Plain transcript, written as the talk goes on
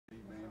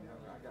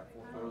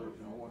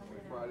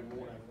Friday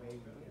morning.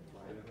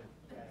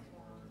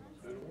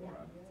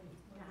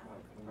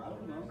 I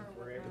don't know.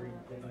 Wherever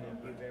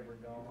you've ever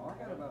gone. I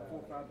got about 4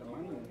 or 5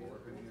 domains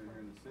working here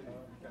in the city.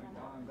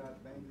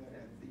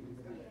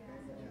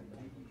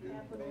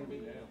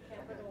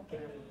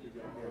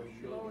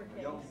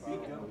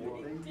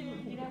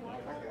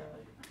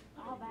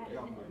 All that.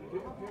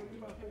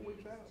 About 4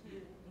 weeks out. You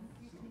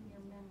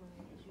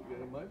get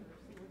him later?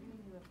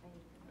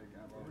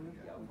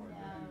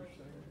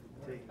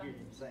 Take it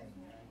and sing.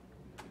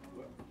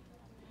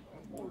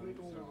 More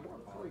legal than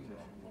work free.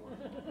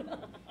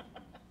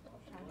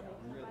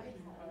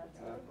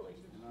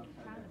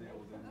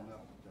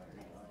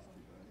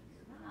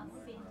 I'll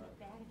send it back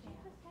again.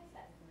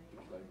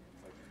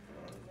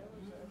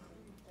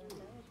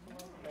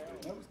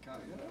 That was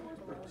kind of, that was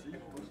pretty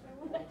cheap.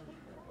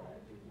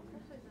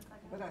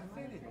 But I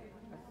fit it.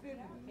 I fit it.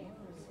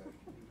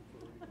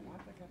 Why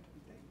did I got to be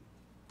dating?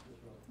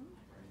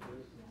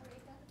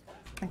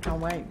 I think I'll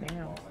wait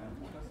now.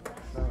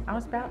 I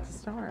was about to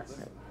start,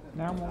 but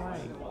now I'm gonna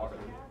wait.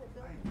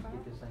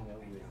 Get this thing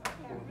over with.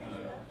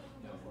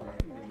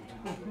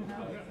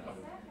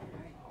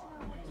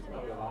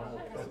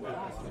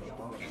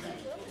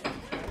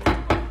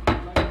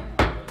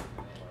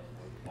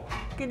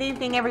 Good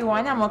evening,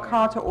 everyone. I'm going to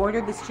call to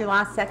order this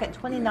July 2nd,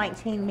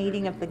 2019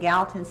 meeting of the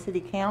Gallatin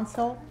City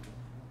Council.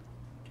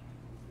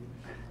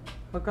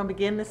 We're going to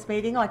begin this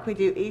meeting like we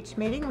do each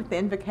meeting with the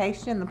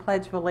invocation and the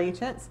Pledge of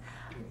Allegiance.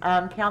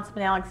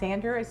 Councilman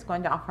Alexander is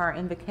going to offer our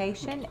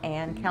invocation,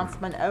 and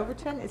Councilman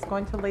Overton is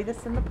going to lead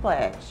us in the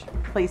pledge.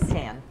 Please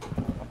stand.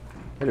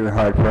 Let every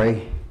heart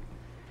pray.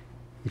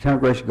 Eternal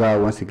gracious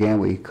God, once again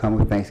we come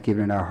with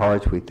thanksgiving in our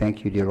hearts. We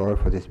thank you, dear Lord,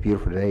 for this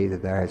beautiful day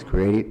that thou hast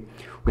created.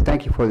 We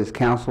thank you for this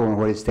council and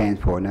what it stands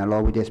for. Now,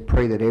 Lord, we just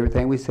pray that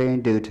everything we say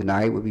and do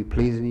tonight will be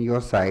pleasing in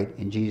your sight.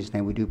 In Jesus'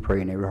 name we do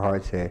pray, and every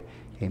heart said,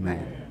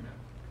 amen.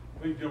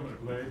 Please join me in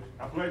the pledge.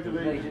 I pledge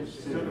allegiance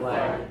to the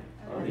flag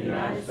of the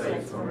United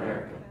States of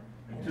America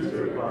and to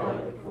the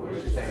republic for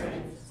which it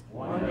stands,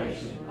 one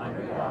nation,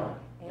 under God,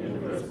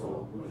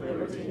 indivisible, with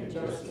liberty and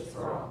justice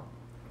for all.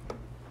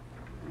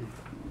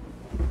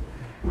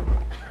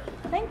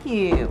 Thank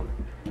you.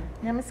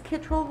 Now, Ms.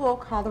 Kittrell will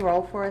call the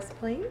roll for us,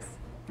 please.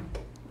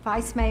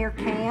 Vice Mayor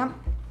Camp.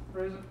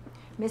 Present.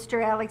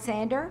 Mr.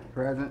 Alexander.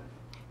 Present.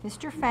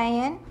 Mr.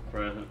 Fan.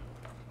 Present.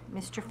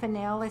 Mr.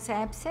 Fennell is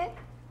absent.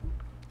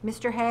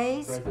 Mr.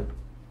 Hayes. Present.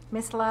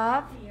 Ms.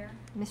 Love. Here.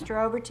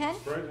 Mr. Overton.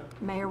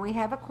 Present. Mayor, we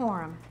have a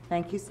quorum.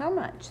 Thank you so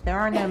much. There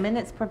are no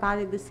minutes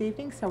provided this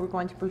evening, so we're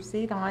going to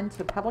proceed on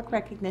to public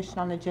recognition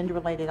on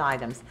agenda-related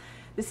items.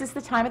 This is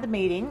the time of the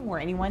meeting where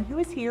anyone who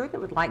is here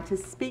that would like to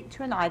speak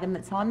to an item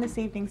that's on this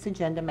evening's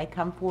agenda may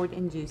come forward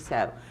and do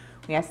so.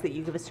 We ask that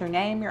you give us your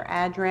name, your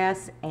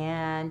address,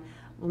 and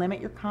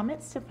limit your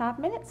comments to 5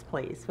 minutes,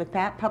 please. With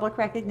that, public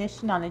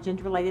recognition on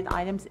agenda-related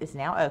items is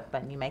now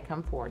open. You may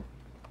come forward.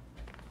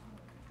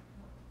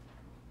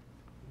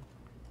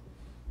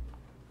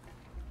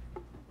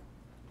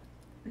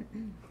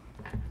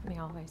 We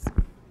always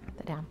put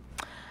that down.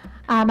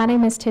 My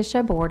name is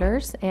Tisha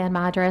Borders, and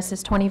my address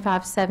is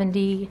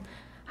 2570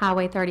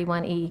 Highway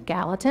 31E,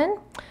 Gallatin.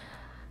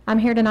 I'm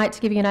here tonight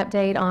to give you an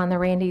update on the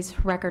Randy's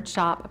Record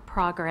Shop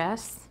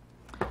progress.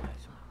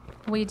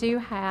 We do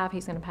have,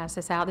 he's going to pass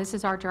this out, this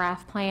is our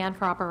draft plan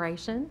for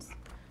operations.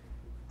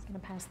 He's going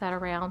to pass that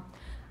around.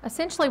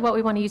 Essentially what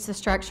we want to use the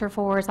structure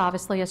for is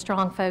obviously a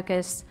strong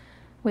focus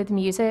with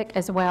music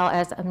as well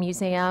as a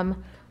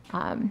museum.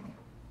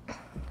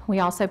 We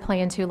also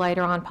plan to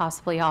later on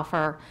possibly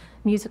offer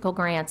musical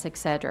grants,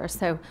 etc.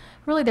 So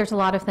really there's a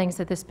lot of things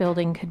that this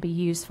building could be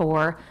used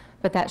for,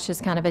 but that's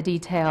just kind of a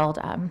detailed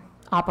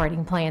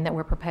operating plan that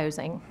we're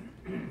proposing.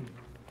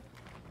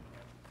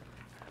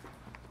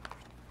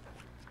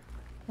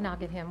 And I'll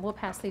get him, we'll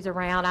pass these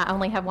around. I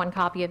only have one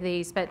copy of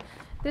these, but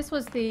this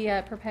was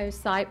the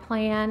proposed site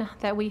plan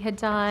that we had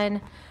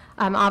done.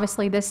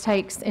 Obviously this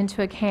takes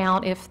into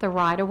account if the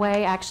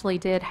right-of-way actually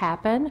did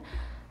happen.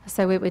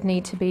 So it would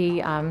need to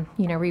be,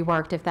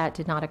 reworked if that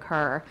did not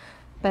occur.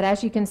 But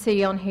as you can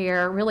see on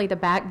here, really the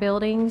back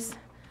buildings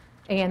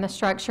and the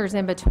structures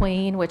in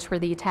between, which were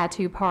the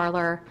tattoo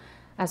parlor,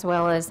 as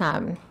well as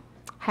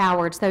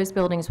Howard's, those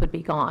buildings would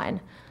be gone.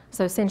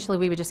 So essentially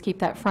we would just keep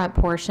that front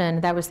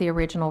portion. That was the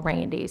original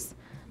Randy's.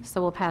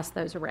 So we'll pass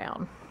those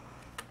around.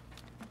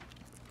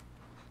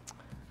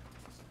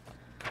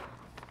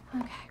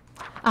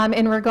 Okay.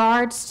 In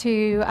regards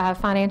to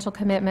financial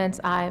commitments,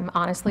 I'm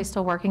honestly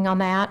still working on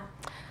that.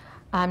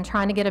 I'm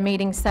trying to get a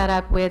meeting set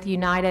up with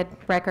United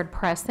Record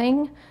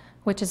Pressing,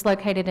 which is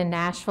located in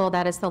Nashville.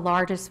 That is the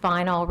largest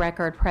vinyl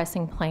record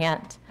pressing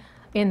plant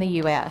in the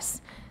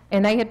U.S.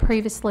 And they had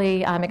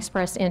previously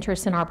expressed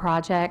interest in our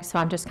project, so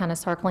I'm just kind of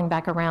circling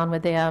back around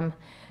with them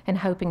and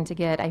hoping to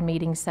get a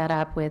meeting set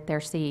up with their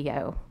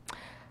CEO.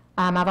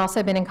 I've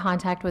also been in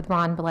contact with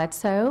Ron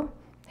Bledsoe,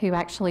 who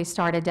actually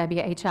started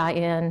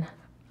WHIN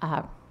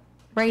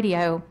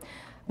radio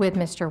with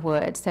Mr.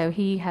 Wood. So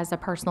he has a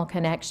personal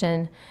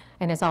connection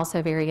and is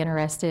also very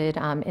interested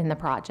in the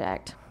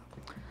project.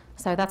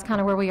 So that's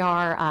kind of where we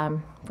are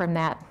from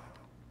that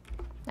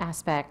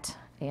aspect.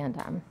 And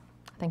I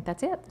think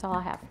that's it. That's all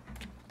I have.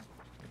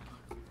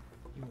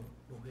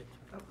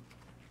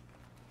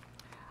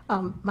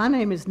 My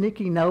name is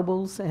Nikki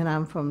Nobles, and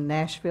I'm from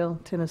Nashville,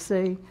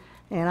 Tennessee.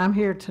 And I'm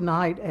here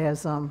tonight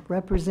as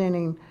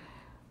representing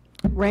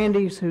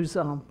Randy's, who's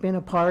been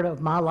a part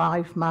of my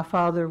life. My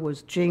father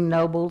was Gene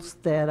Nobles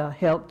that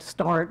helped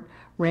start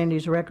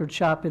Randy's record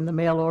shop in the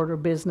mail order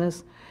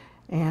business.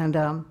 And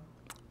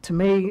to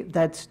me,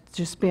 that's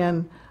just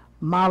been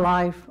my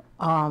life,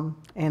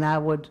 and I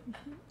would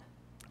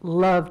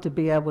love to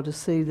be able to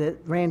see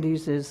that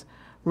Randy's is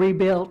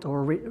rebuilt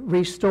or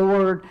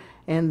restored,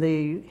 and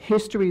the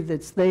history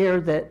that's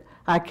there that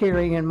I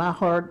carry in my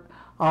heart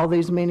all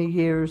these many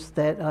years,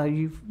 that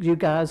you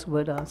guys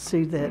would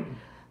see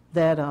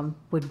that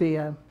would be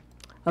a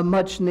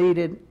much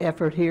needed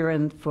effort here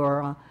and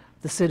for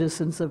the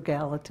citizens of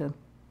Gallatin.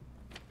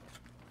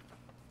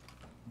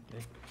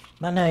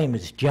 My name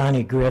is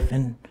Johnny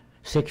Griffin,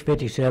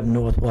 657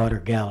 North Water,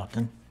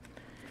 Gallatin.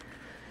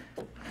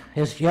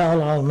 As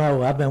y'all all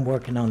know, I've been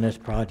working on this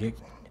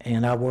project,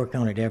 and I work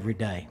on it every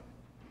day.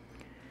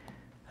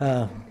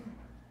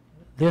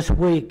 This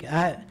week,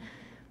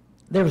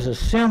 there was a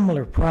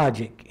similar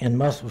project in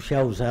Muscle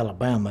Shoals,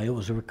 Alabama. It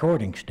was a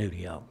recording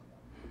studio.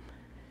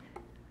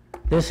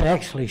 This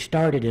actually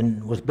started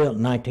and was built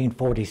in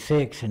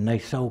 1946, and they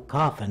sold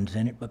coffins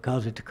in it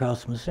because it's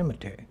across from the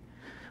cemetery.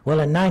 Well,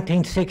 in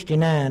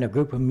 1969, a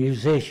group of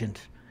musicians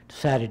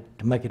decided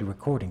to make it a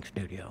recording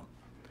studio.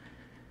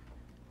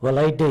 Well,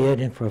 they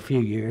did, and for a few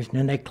years, and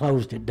then they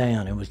closed it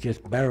down. It was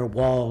just bare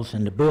walls,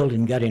 and the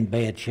building got in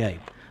bad shape.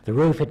 The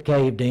roof had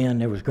caved in.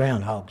 There was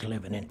groundhogs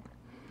living in it.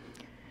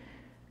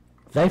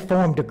 They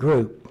formed a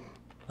group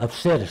of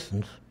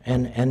citizens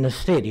and the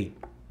city,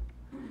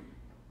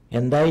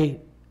 and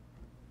they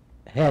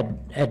had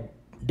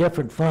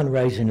different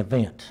fundraising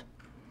events.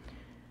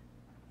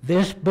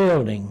 This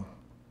building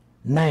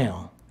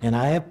now, and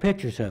I have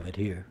pictures of it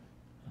here,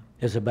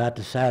 is about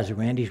the size of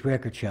Randy's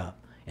record shop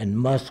in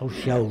Muscle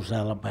Shoals,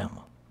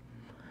 Alabama.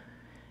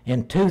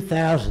 In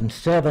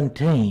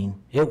 2017,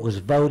 it was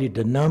voted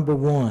the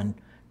 #1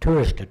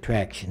 tourist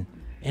attraction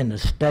in the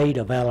state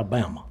of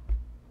Alabama.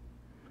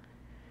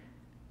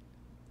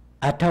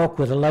 I talked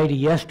with a lady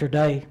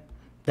yesterday.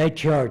 They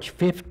charge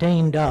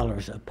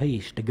 $15 a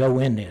piece to go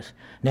in this.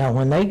 Now,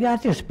 when they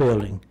got this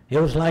building,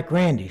 it was like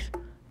Randy's,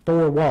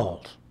 4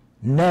 walls,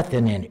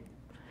 nothing in it.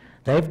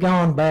 They've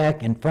gone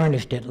back and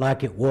furnished it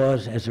like it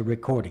was as a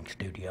recording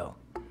studio.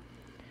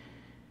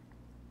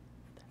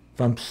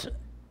 By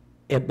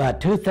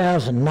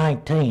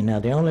 2019, now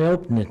they only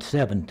opened in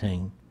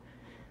 17,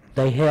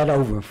 they had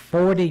over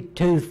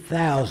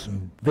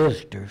 42,000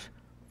 visitors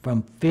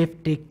from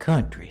 50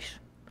 countries.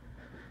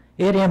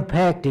 It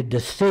impacted the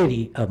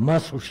city of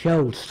Muscle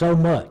Shoals so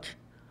much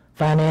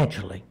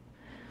financially.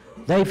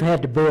 They've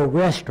had to build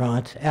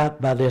restaurants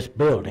out by this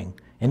building,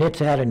 and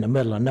it's out in the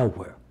middle of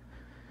nowhere.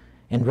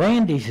 And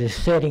Randy's is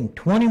sitting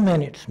 20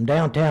 minutes from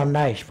downtown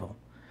Nashville,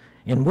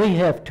 and we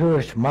have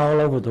tourists from all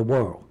over the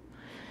world.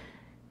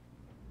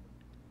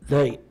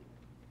 The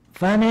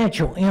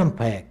financial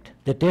impact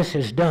that this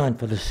has done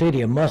for the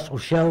city of Muscle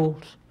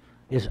Shoals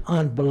is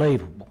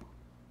unbelievable.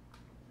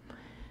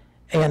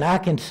 And I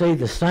can see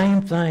the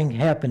same thing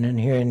happening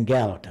here in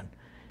Gallatin.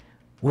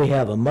 We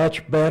have a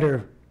much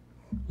better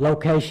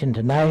location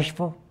to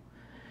Nashville.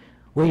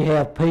 We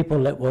have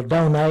people that will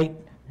donate.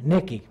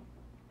 Nikki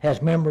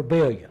has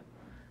memorabilia.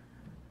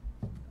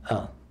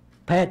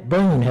 Pat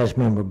Boone has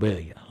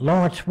memorabilia.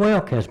 Lawrence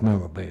Welk has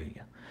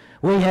memorabilia.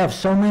 We have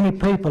so many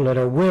people that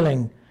are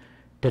willing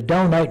to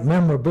donate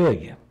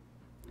memorabilia.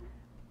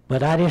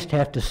 But I just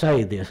have to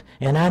say this,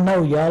 and I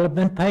know y'all have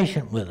been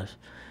patient with us,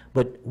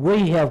 but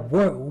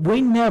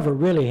we never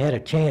really had a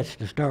chance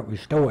to start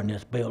restoring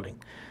this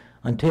building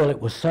until it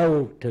was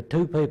sold to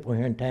 2 people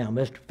here in town,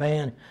 Mr.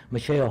 Fan,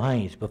 Michelle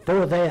Haynes.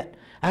 Before that,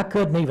 I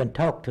couldn't even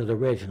talk to the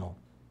original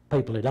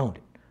people that owned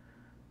it.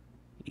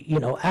 You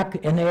know,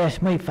 and they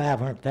asked me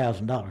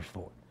 $500,000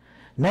 for it.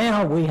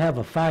 Now we have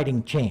a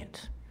fighting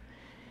chance.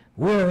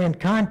 We're in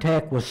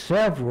contact with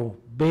several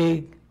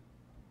big,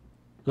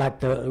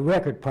 like the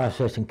record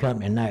processing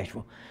company in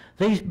Nashville.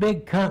 These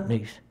big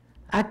companies,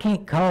 I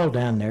can't call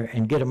down there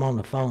and get them on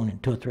the phone in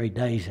 2 or 3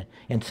 days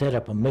and set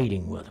up a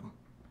meeting with them.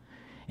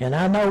 And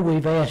I know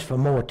we've asked for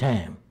more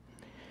time,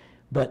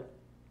 but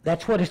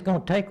that's what it's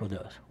going to take with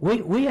us.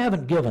 We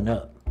haven't given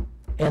up.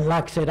 And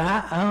like I said,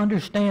 I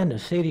understand the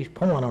city's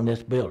point on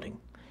this building.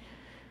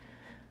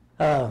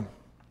 I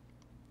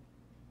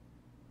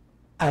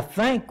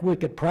think we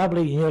could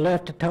probably, you'll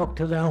have to talk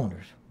to the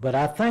owners, but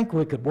I think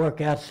we could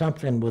work out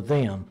something with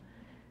them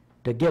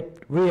to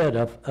get rid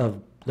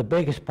of the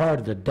biggest part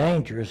of the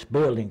dangerous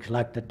buildings,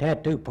 like the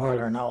tattoo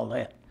parlor and all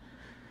that,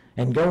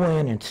 and go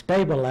in and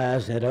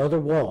stabilize that other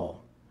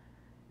wall.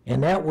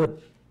 And that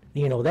would,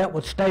 you know, that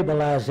would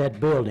stabilize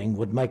that building,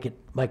 would make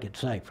it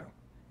safer.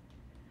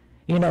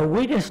 You know,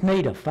 we just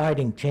need a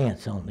fighting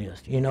chance on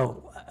this. You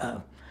know,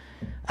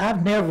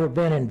 I've never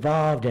been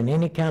involved in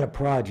any kind of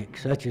project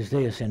such as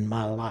this in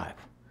my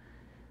life.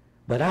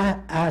 But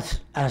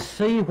I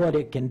see what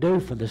it can do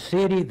for the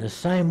city the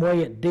same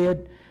way it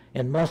did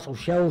in Muscle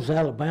Shoals,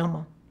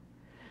 Alabama.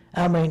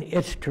 I mean,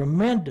 it's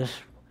tremendous.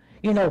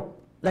 You know,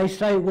 they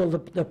say, well,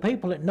 the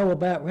people that know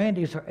about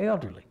Randy's are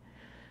elderly.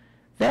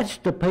 That's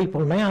the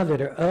people now that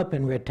are up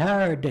and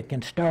retired that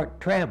can start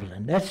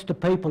traveling. That's the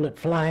people that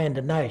fly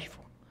into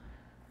Nashville.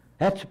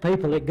 That's the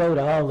people that go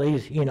to all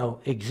these, you know,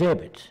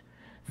 exhibits.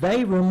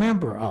 They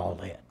remember all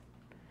that.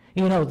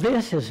 You know,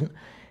 this is,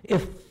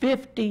 if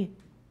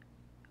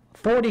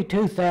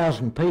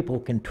 42,000 people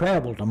can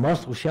travel to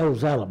Muscle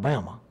Shoals,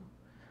 Alabama,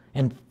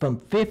 and from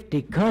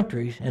 50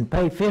 countries and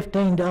pay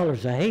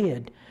 $15 a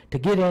head to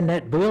get in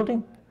that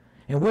building,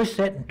 and we're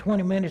sitting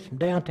 20 minutes from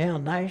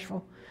downtown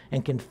Nashville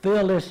and can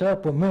fill this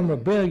up with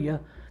memorabilia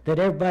that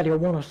everybody will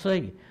want to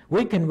see.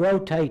 We can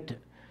rotate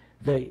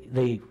the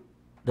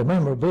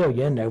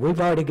memorabilia in there. We've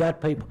already got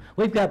people.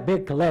 We've got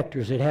big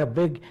collectors that have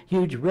big,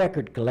 huge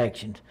record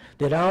collections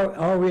that are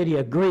already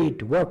agreed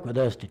to work with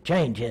us to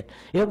change it.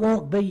 It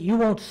won't be, you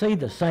won't see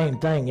the same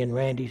thing in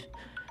Randy's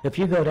if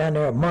you go down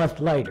there a month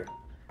later.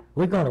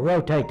 We're going to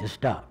rotate the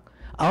stock.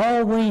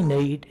 All we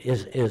need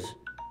is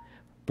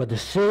for the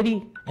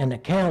city and the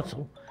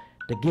council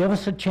to give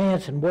us a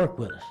chance and work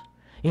with us.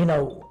 You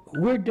know,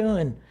 we're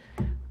doing,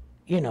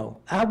 you know,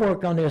 I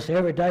work on this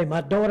every day.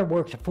 My daughter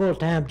works a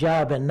full-time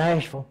job in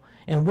Nashville,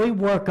 and we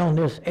work on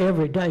this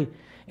every day,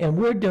 and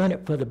we're doing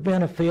it for the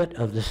benefit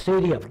of the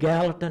city of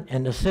Gallatin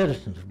and the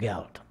citizens of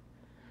Gallatin.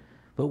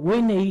 But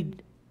we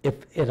need,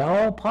 if at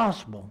all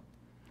possible,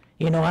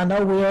 you know, I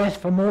know we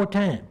asked for more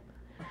time,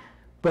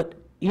 but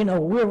you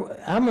know,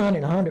 I'm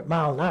running 100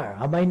 miles an hour.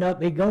 I may not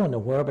be going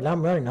nowhere, but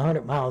I'm running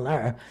 100 miles an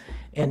hour,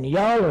 and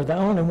y'all are the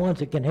only ones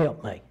that can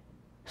help me.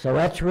 So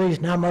that's the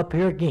reason I'm up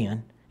here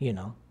again, you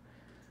know.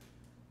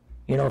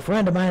 You know, a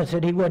friend of mine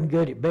said he wasn't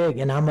good at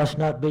begging. I must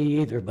not be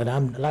either, but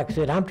like I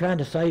said, I'm trying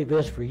to save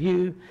this for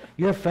you,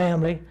 your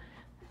family,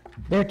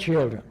 their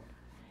children.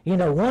 You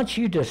know, once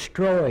you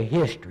destroy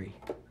history,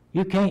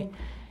 you can't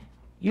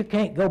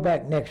go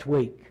back next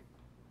week.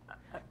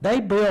 They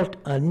built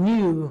a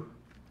new...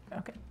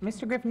 Okay,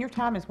 Mr. Griffin, your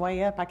time is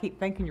way up. I keep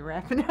thinking you're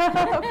wrapping up.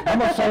 I'm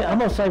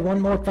gonna say one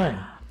more thing.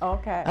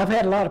 Okay. I've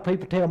had a lot of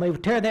people tell me,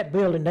 tear that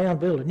building down,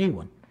 build a new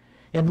one.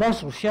 In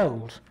Muscle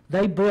Shoals,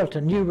 they built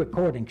a new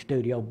recording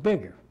studio,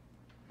 bigger.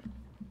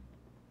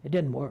 It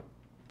didn't work.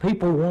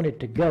 People wanted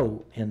to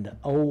go in the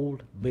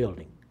old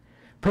building.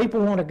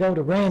 People want to go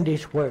to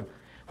Randy's where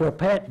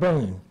Pat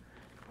Boone,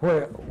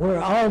 where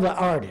all the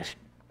artists,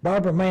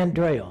 Barbara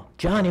Mandrell,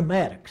 Johnny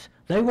Maddox,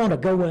 they want to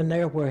go in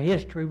there where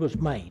history was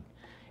made.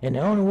 And the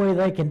only way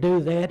they can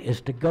do that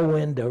is to go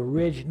in the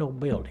original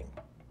building.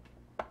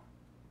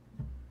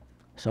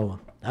 So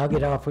I'll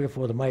get off here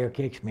before the mayor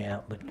kicks me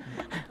out, but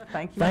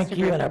Thank you, thank Mr.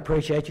 you, and I Griffin.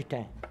 appreciate your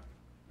time.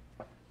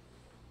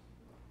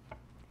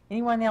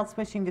 Anyone else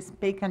wishing to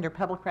speak under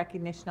public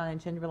recognition on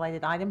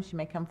agenda-related items, you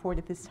may come forward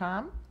at this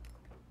time.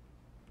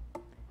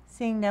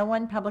 Seeing no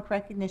one, public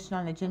recognition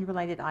on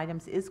agenda-related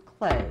items is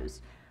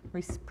closed.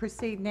 We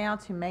proceed now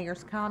to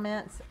mayor's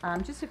comments.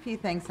 Just a few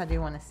things I do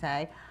want to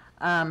say.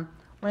 I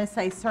want to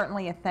say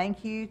certainly a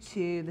thank you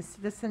to the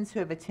citizens who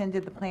have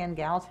attended the planned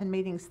Gallatin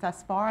meetings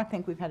thus far. I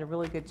think we've had a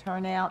really good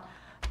turnout.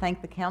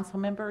 Thank the council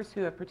members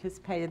who have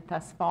participated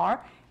thus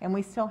far, and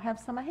we still have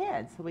some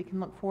ahead, so we can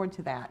look forward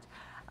to that.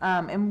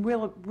 And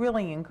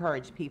really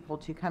encourage people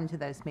to come to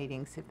those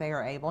meetings if they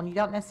are able. And you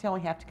don't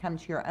necessarily have to come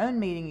to your own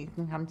meeting. You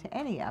can come to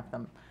any of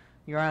them,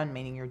 your own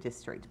meeting, your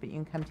district, but you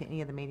can come to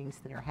any of the meetings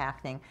that are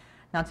happening.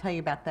 And I'll tell you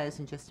about those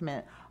in just a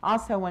minute.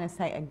 Also want to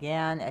say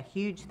again a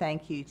huge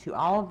thank you to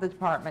all of the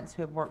departments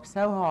who have worked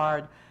so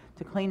hard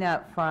to clean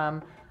up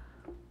from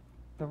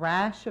the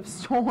rash of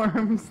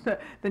storms,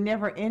 the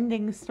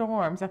never-ending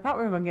storms. I thought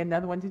we were going to get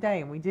another one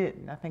today, and we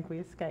didn't. I think we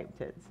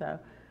escaped it. So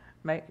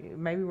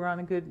maybe we're on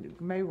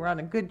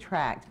a good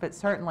track. But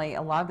certainly,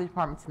 a lot of the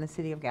departments in the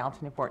city of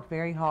Gallatin have worked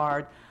very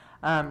hard.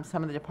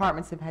 Some of the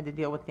departments have had to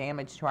deal with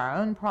damage to our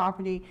own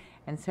property,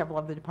 and several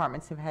of the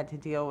departments have had to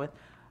deal with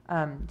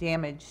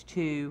damage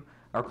to,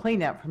 or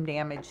clean up from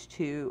damage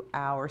to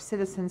our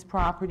citizens'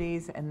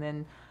 properties, and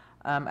then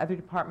other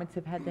departments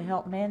have had to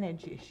help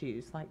manage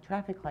issues like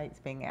traffic lights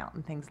being out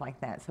and things like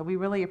that. So we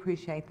really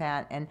appreciate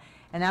that, and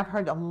I've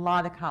heard a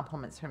lot of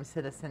compliments from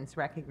citizens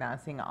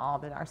recognizing all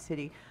that our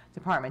city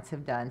departments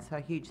have done, so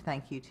a huge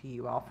thank you to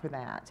you all for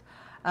that.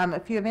 A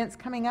few events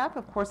coming up.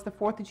 Of course, the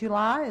 4th of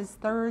July is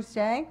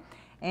Thursday,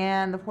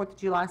 and the 4th of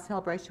July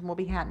celebration will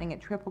be happening at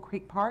Triple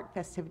Creek Park.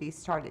 Festivities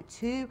start at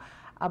 2.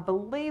 I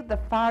believe the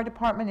fire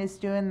department is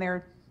doing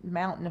their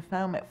Mountain of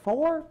Foam at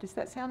 4. Does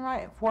that sound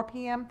right? At 4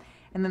 p.m.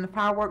 And then the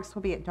fireworks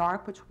will be at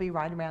dark, which will be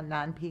right around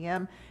 9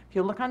 p.m. If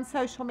you look on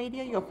social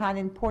media, you'll find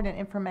important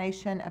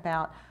information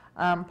about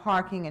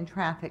parking and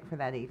traffic for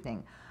that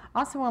evening.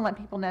 Also want to let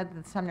people know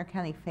that the Sumner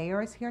County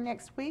Fair is here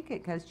next week.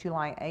 It goes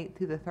July 8th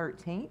through the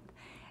 13th.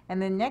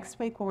 And then next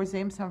week, we'll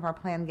resume some of our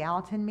planned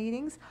Gallatin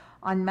meetings.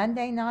 On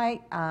Monday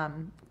night,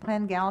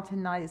 planned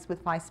Gallatin night is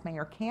with Vice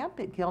Mayor Camp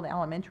at Guild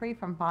Elementary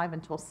from 5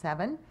 until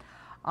 7.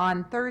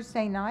 On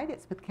Thursday night,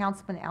 it's with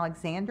Councilman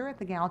Alexander at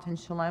the Gallatin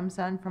Shalom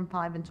Zone from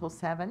 5 until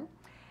 7.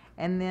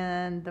 And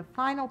then the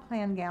final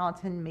Plan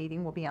Gallatin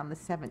meeting will be on the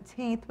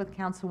 17th with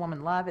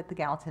Councilwoman Love at the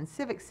Gallatin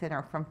Civic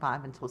Center from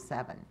 5 until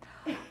 7.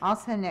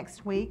 Also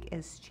next week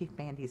is Chief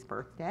Bandy's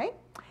birthday.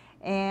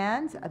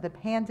 And the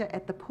Panda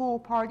at the Pool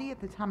Party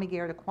at the Tommy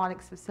Garrett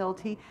Aquatics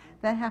Facility.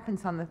 That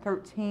happens on the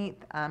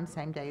 13th,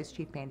 same day as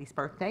Chief Bandy's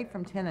birthday,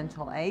 from 10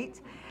 until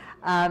 8.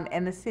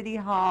 And the City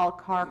Hall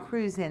Car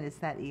Cruise-In is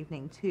that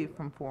evening, too,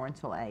 from 4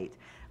 until 8.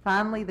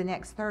 Finally, the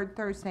next third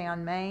Thursday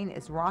on Main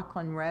is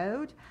Rockland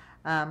Road.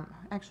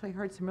 Actually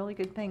heard some really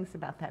good things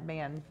about that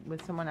band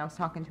with someone I was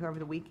talking to over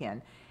the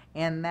weekend.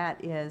 And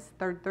that is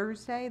third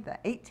Thursday, the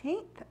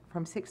 18th,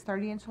 from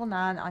 6:30 until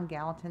 9 on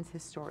Gallatin's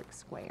Historic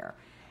Square.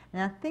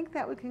 And I think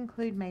that would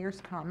conclude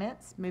Mayor's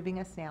comments, moving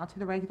us now to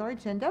the regular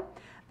agenda.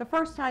 The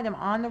first item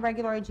on the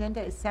regular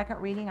agenda is second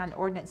reading on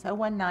ordinance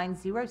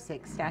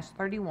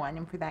 01906-31,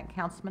 and for that,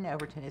 Councilman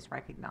Overton is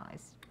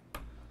recognized.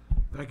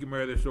 Thank you,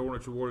 Mayor. This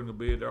ordinance awarding the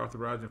bid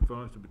authorizing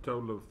funds to be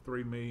total of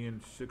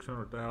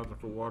 $3,600,000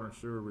 for water and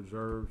sewer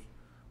reserves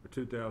for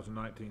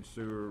 2019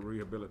 sewer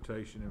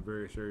rehabilitation in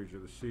various areas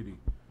of the city,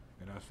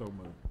 and I so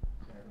move.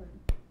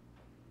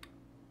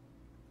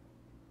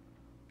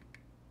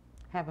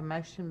 Have a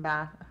motion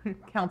by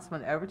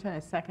Councilman Overton,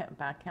 a second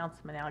by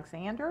Councilman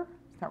Alexander.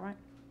 Is that right?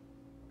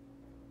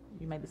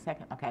 You made the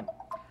second? Okay.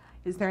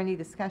 Is there any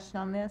discussion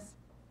on this?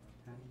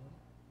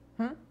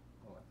 Hmm? Oh,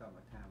 I thought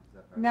my time was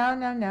up.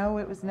 No,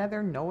 it was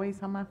another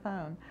noise on my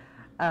phone.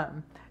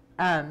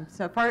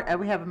 So far,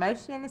 we have a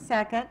motion and a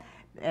second,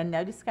 and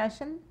no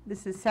discussion.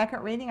 This is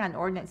second reading on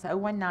ordinance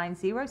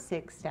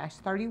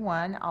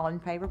 01906-31. All in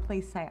favor,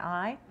 please say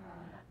aye.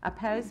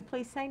 Opposed,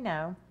 please say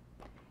no.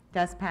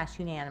 Does pass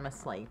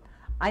unanimously.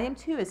 Item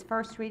 2 is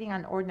first reading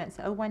on ordinance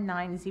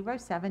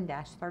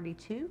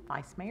 01907-32.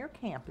 Vice Mayor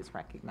Camp is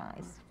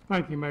recognized.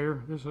 Thank you,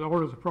 Mayor. This is an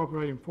ordinance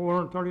appropriating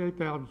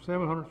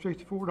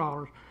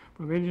 $438,764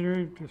 from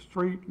engineering to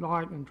street,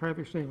 light, and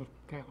traffic signal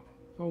account.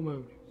 So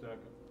moved. Second.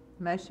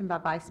 Motion by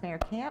Vice Mayor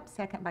Camp,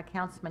 second by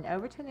Councilman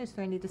Overton. Is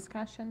there any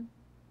discussion?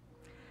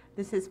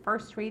 This is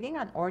first reading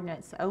on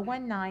ordinance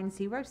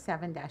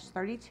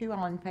 01907-32.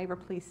 All in favor,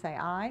 please say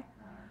aye.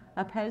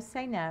 Opposed,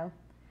 say no.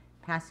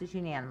 Passes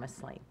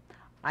unanimously.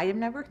 Item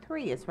number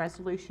 3 is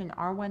resolution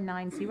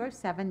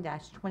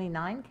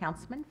R1907-29.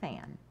 Councilman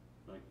Fan.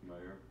 Thank you,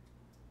 Mayor.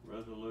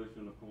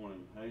 Resolution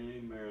appointing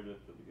Haley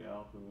Meredith to the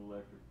Gallatin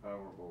Electric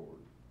Power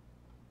Board.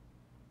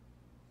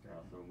 I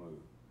so move.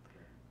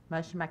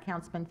 Motion by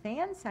Councilman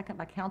Fan, second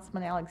by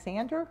Councilman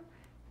Alexander.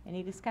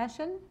 Any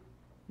discussion?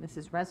 This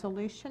is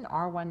resolution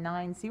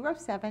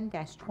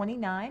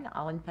R1907-29.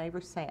 All in favor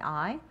say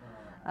aye.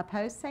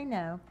 Opposed say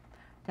no.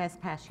 Does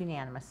pass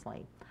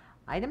unanimously.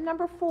 Item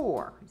number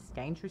 4 is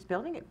dangerous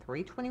building at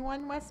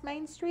 321 West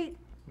Main Street.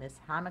 Ms.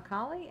 Hy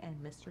McCauley and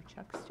Mr.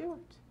 Chuck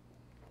Stewart.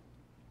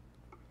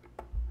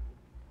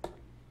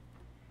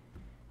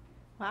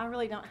 Well, I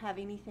really don't have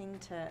anything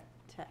to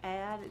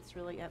add. It's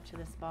really up to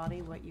this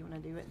body what you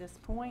want to do at this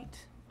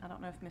point. I don't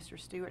know if Mr.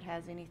 Stewart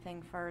has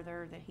anything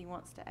further that he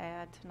wants to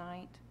add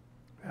tonight.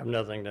 I have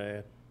nothing to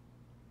add.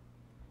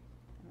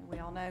 We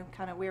all know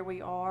kind of where we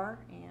are,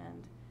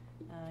 and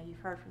you've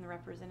heard from the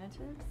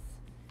representatives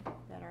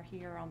that are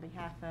here on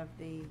behalf of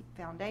the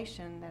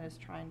foundation that is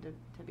trying to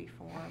be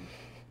formed.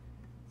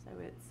 So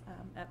it's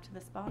up to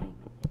this body.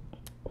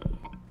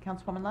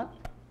 Councilwoman Love?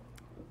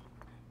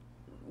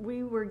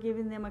 We were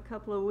giving them a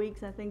couple of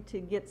weeks, I think, to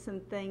get some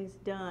things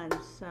done.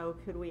 So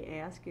could we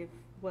ask if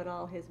what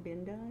all has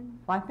been done?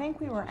 Well, I think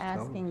we were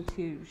asking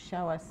to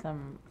show us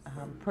some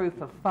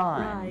proof of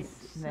funds Right,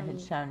 that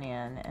had shown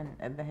in and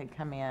that had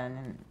come in,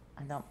 and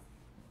I don't.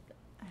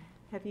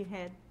 Have you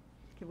had?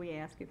 Could we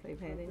ask if they've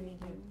had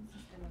anything?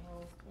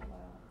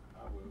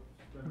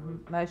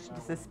 Motion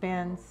to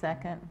suspend,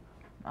 second.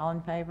 All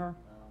in favor?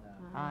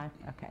 Aye.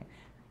 Okay.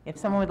 If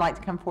someone would like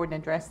to come forward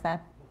and address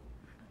that.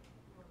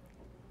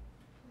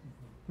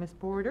 Ms.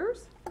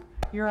 Borders,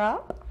 you're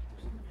up.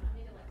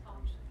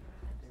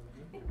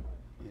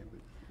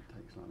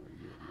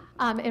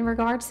 In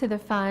regards to the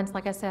funds,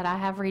 like I said, I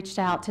have reached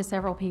out to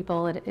several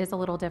people. It is a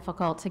little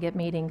difficult to get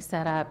meetings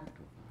set up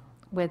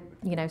with,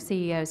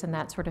 CEOs and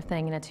that sort of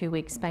thing in a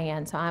 2-week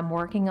span. So I'm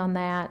working on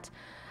that.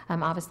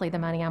 Obviously, the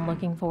money I'm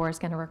looking for is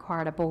going to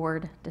require a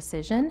board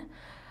decision.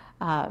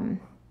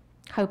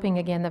 Hoping,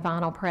 again, the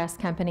Vinyl Press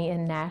Company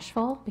in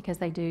Nashville, because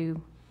they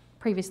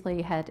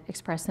previously had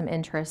expressed some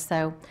interest.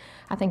 So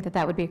I think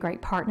that would be a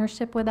great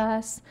partnership with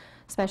us,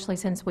 especially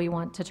since we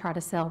want to try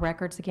to sell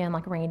records again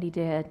like Randy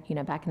did,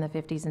 back in the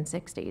 50s and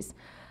 60s.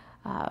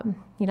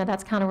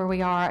 That's kind of where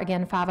we are.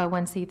 Again,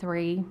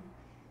 501c3,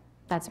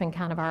 that's been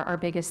kind of our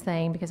biggest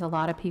thing, because a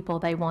lot of people,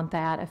 they want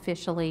that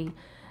officially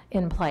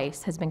in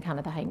place, has been kind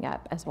of the hang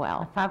up as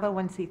well.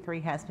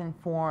 501c3 has been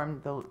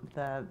formed.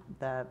 The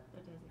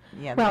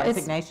Well,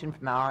 designation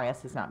from the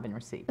IRS has not been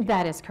received yet.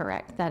 That is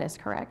correct. That is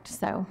correct.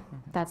 So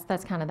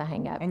that's kind of the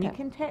hang up. And you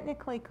can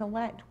technically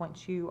collect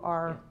once you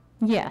are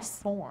yes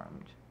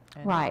formed.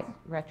 And Right.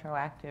 it's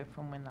retroactive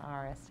from when the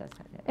IRS does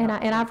it. And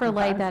I've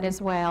relayed that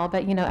as well,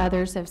 but, you know,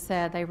 others have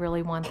said they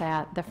really want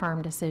the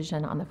firm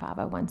decision on the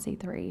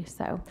 501c3.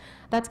 So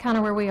that's kind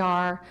of where we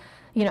are.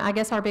 You know, I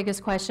guess our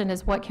biggest question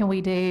is what can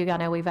we do? I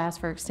know we've asked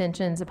for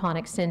extensions upon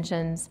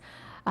extensions.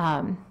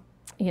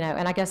 You know,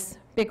 and I guess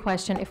big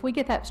question, if we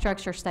get that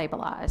structure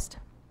stabilized,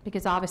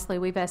 because obviously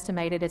we've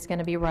estimated it's going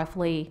to be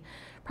roughly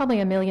probably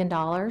 $1 million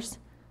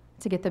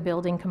to get the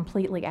building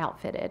completely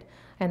outfitted.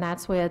 And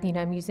that's with, you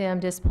know, museum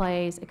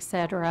displays, et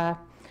cetera.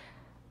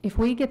 If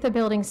we get the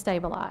building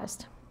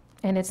stabilized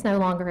and it's no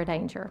longer a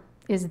danger,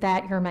 is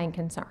that your main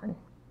concern?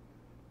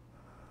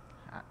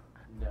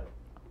 No.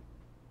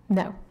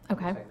 No,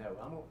 okay. I'm gonna say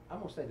no. I'm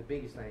gonna say the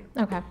biggest thing.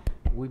 Okay.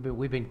 We've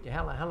been,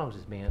 how long has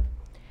this been?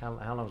 How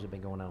long has it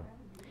been going on?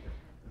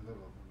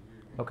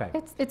 Okay.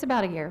 It's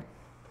about a year.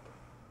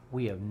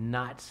 We have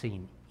not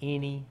seen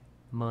any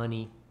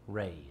money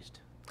raised.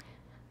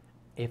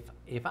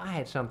 If I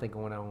had something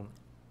going on,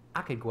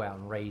 I could go out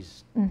and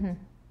raise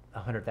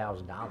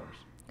 $100,000.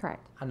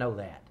 Correct. I know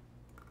that.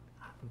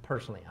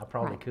 Personally, I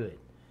probably Right. could.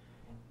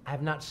 I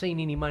have not seen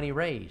any money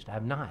raised. I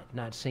have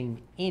not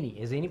seen any.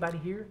 Is anybody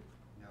here?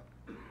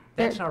 No.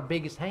 That's our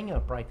biggest hang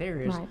up right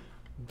there is, Right.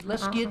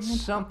 let's I'm get gonna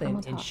something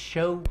talk. and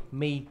show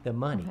me the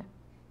money.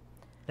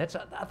 Okay.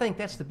 I think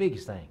that's the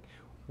biggest thing.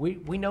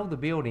 We know the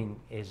building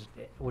is,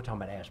 we're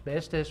talking about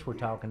asbestos, we're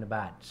talking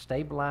about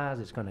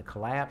stabilized, it's gonna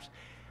collapse.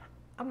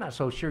 I'm not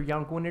so sure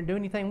y'all go in there and do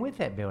anything with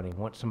that building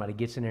once somebody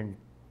gets in there and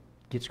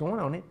gets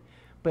going on it.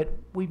 But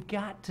we've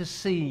got to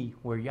see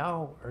where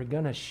y'all are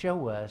gonna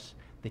show us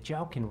that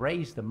y'all can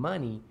raise the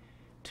money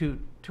to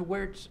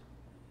where it's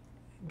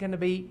gonna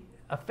be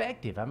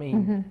effective. I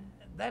mean,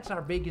 that's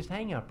our biggest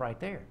hang up right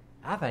there,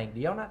 I think.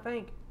 Do y'all not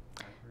think?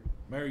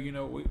 Mayor, you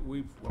know,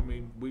 we've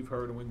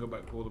heard, and we can go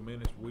back to the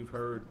minutes, we've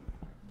heard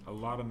a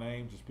lot of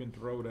names that's been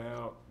thrown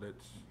out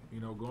that's,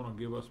 you know, gonna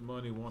give us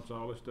money once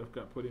all this stuff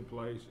got put in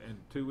place. And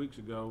 2 weeks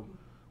ago,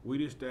 we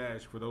just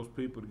asked for those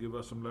people to give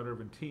us some letter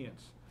of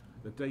intents,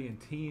 that they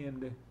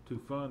intend to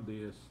fund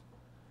this.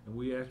 And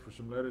we asked for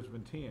some letters of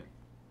intent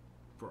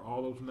for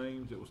all those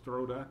names that was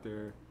thrown out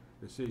there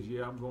that says,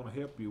 yeah, I'm gonna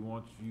help you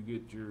once you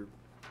get your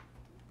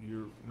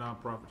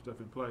nonprofit stuff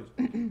in place.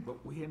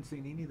 But we hadn't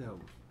seen any of those.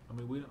 I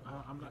mean,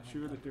 I'm not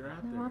sure that they're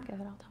out No, there. I'll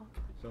give it, I'll talk.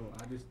 So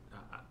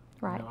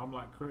Right. you know, I'm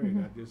like Craig. I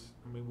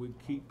mean, we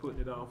keep putting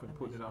it off and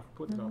putting it off,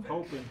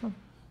 hoping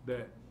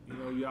that, you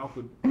know, y'all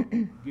could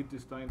get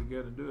this thing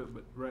together and do it.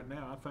 But right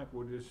now, I think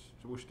we're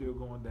still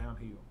going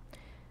downhill.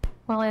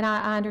 Well, and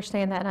I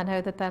understand that, and I know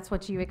that that's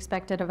what you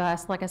expected of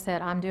us. Like I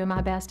said, I'm doing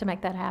my best to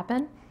make that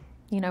happen,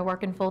 you know,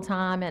 working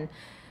full-time. And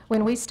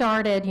when we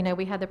started, you know,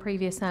 we had the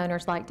previous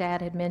owners, like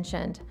Dad had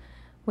mentioned.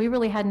 We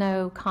really had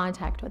no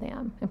contact with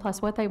them. And plus,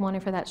 what they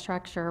wanted for that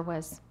structure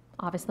was,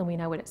 obviously, we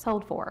know what it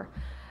sold for.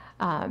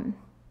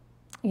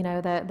 You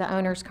know, the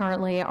owners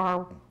currently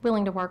are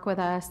willing to work with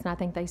us, and I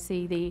think they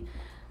see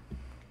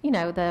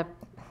anyway,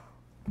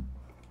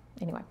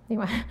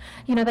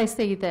 you know, they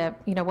see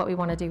what we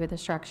want to do with the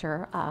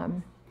structure.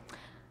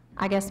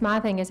 I guess my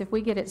thing is if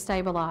we get it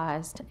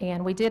stabilized,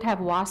 and we did have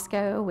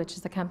Wasco, which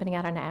is a company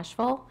out of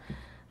Nashville.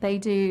 They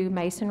do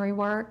masonry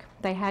work.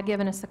 They had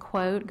given us a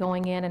quote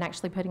going in and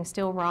actually putting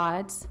steel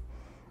rods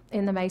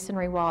in the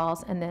masonry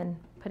walls and then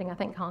putting, I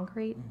think,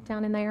 concrete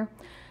down in there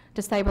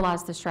to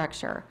stabilize the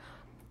structure.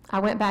 I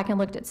went back and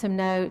looked at some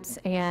notes,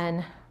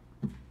 and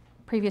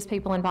previous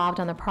people involved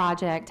on the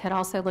project had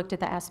also looked at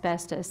the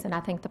asbestos, and I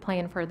think the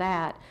plan for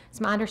that, it's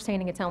my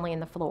understanding it's only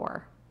in the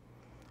floor,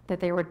 that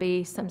there would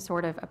be some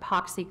sort of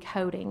epoxy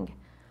coating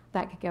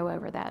that could go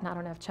over that, and I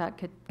don't know if Chuck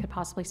could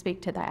possibly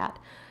speak to that.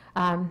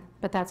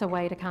 But that's a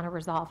way to kind of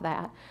resolve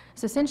that.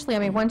 So essentially, I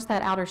mean, once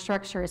that outer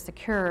structure is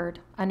secured,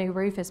 a new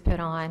roof is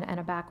put on and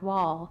a back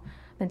wall,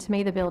 then to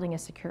me the building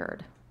is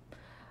secured.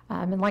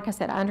 And like I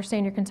said, I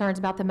understand your concerns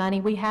about the money.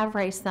 We have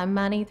raised some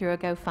money through a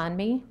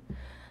GoFundMe,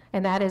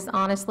 and that is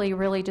honestly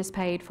really just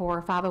paid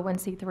for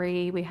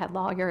 501c3. We had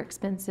lawyer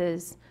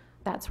expenses,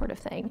 that sort of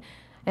thing.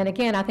 And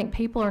again, I think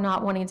people are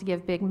not wanting to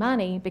give big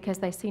money because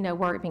they see no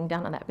work being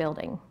done on that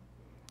building.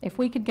 If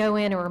we could go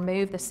in and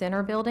remove the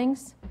center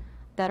buildings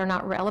that are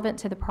not relevant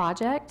to the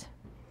project,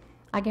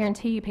 I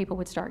guarantee you people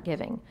would start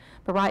giving.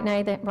 But right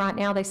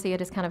now they see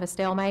it as kind of a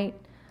stalemate,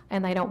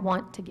 and they don't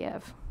want to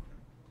give.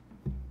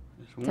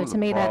 So to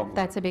me,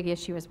 that's a big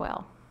issue as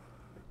well.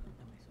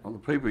 Well, the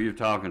people you're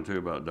talking to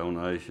about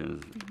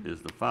donations,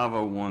 is the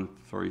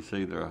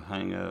 501c3 their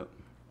hang up?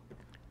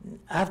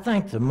 I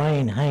think the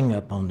main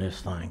hang-up on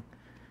this thing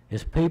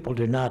is people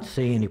do not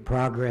see any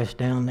progress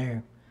down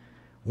there.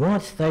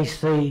 Once they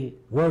see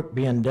work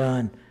being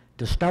done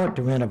to start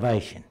the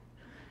renovation,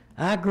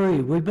 I agree,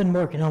 we've been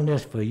working on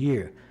this for a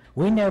year.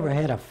 We never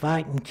had a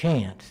fighting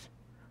chance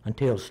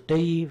until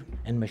Steve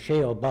and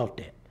Michelle bought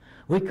that.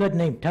 We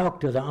couldn't even talk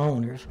to the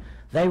owners.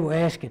 They were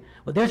asking,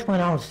 well, this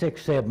went on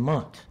 6-7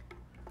 months.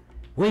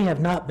 We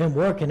have not been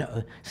working,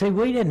 see,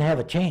 we didn't have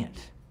a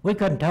chance. We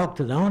couldn't talk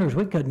to the owners,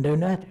 we couldn't do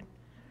nothing.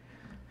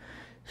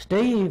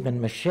 Steve and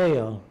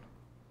Michelle,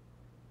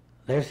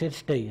 there's it,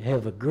 Steve,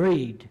 have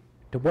agreed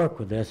to work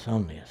with us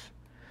on this.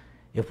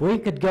 If we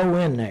could go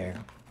in there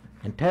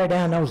and tear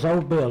down those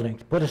old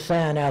buildings, put a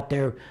sign out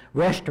there,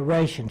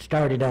 restoration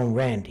started on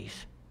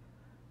Randy's,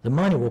 the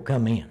money will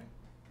come in.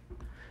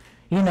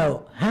 You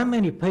know, how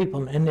many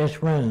people in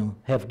this room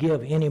have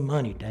give any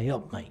money to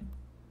help me?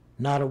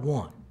 Not a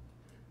one.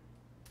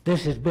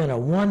 This has been a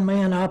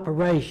one-man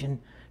operation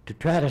to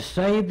try to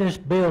save this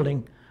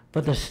building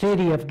for the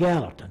city of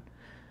Gallatin.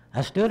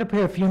 I stood up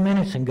here a few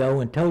minutes ago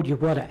and told you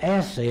what an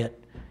asset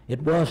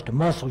it was to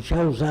Muscle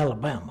Shoals,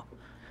 Alabama.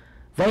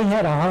 They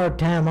had a hard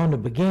time on the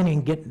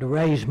beginning getting to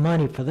raise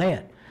money for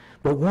that.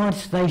 But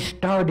once they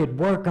started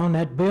work on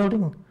that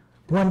building,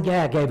 one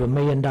guy gave $1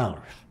 million.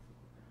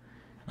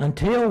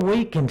 Until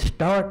we can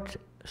start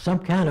some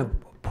kind of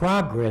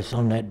progress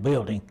on that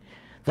building,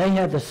 they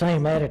have the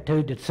same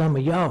attitude that some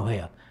of y'all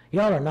have.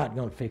 Y'all are not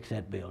going to fix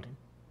that building.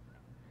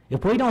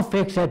 If we don't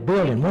fix that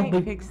building, We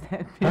can't fix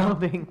that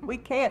building. We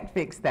can't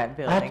fix that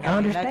building. I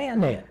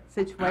understand that.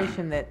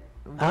 Situation that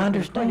we I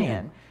understand. put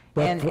in.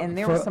 But And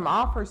there were some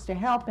offers to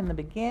help in the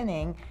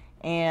beginning,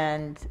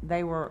 and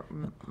they were,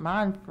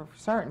 mine for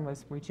certain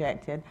was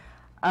rejected.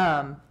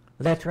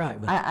 That's right.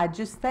 But I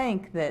just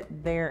think that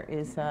there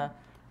is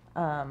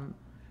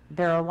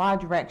there are a lot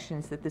of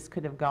directions that this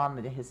could have gone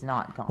that it has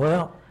not gone.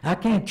 well, I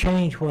can't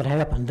change what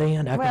happened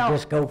then. I Well, can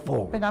just go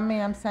forward. But I mean,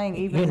 I'm saying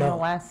even You in the know,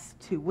 last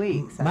 2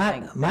 weeks, I My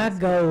think. my things-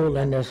 goal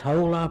in this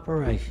whole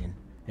operation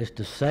is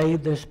to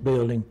save this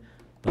building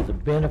for the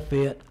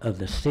benefit of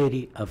the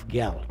city of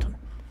Gallatin.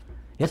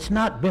 It's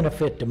not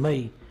benefit to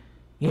me,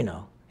 you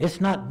know. It's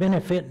not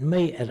benefiting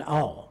me at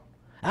all.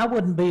 I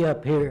wouldn't be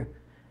up here,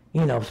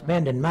 you know,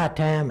 spending my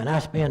time, and I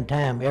spend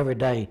time every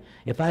day,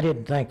 if I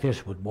didn't think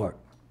this would work.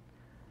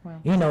 Well-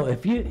 You know,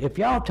 if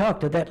y'all talk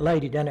to that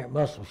lady down there at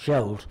Muscle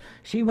Shoals,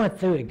 she went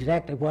through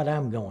exactly what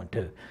I'm going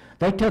to.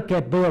 They took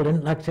that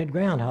building, like I said,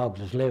 groundhogs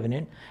was living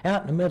in,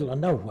 out in the middle of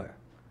nowhere.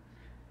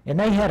 And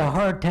they had a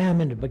hard time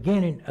in the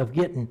beginning of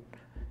getting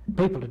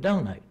people to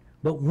donate.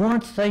 But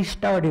once they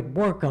started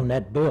work on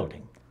that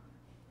building,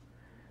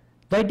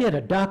 they did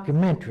a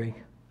documentary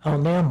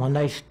on them when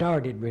they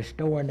started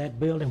restoring that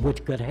building,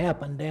 which could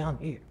happen down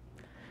here.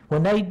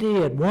 When they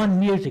did, one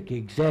music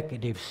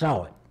executive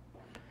saw it.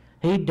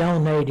 He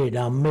donated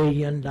 $1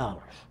 million.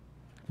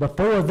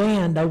 Before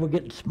then, they were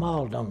getting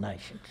small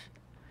donations.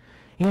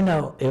 You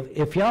know,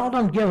 if y'all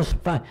don't give us,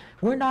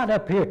 we're not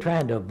up here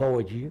trying to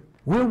avoid you.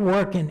 We're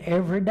working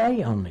every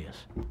day on this.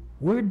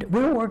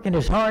 We're working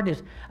as hard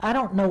as, I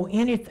don't know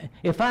anything.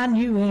 If I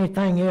knew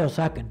anything else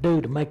I could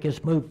do to make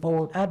this move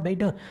forward, I'd be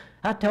doing.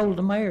 I told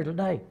the mayor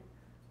today,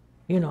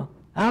 you know,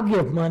 I'll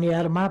give money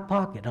out of my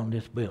pocket on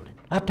this building.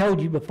 I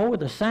told you before,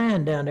 the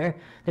sign down there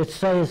that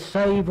says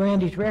Save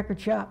Randy's Record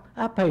Shop,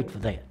 I paid for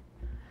that.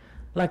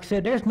 Like I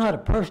said, there's not a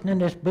person in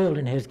this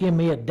building has given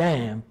me a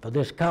dime for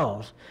this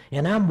cause,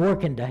 and I'm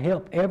working to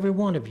help every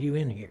one of you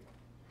in here.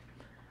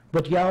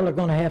 But y'all are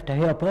going to have to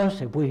help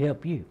us if we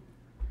help you.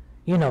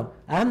 You know,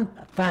 I'm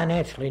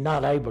financially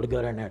not able to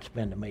go down there and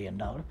spend $1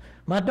 million.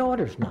 My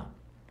daughter's not.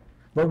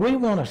 But we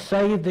want to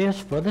save this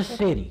for the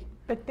city.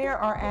 But there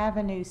are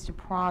avenues to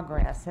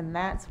progress, and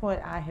that's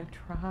what I have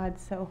tried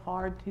so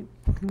hard to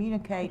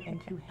communicate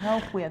and to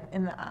help with.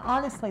 And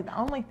honestly, the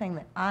only thing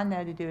that I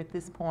know to do at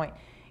this point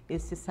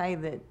is to say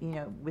that, you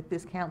know, with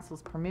this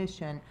council's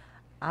permission,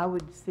 I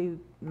would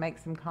make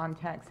some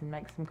contacts and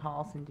make some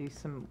calls and do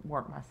some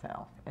work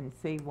myself and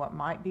see what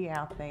might be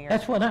out there.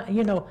 That's what I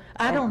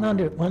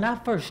don't when I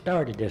first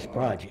started this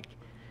project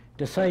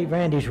to save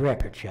Randy's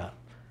Record Shop,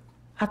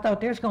 I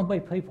thought there's going to be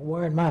people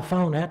wearing my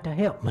phone out to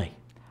help me.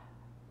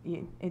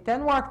 It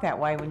doesn't work that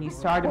way when you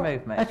start a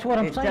movement. That's what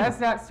I'm saying. It does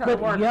not But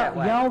work that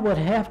way. y'all would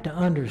have to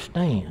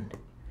understand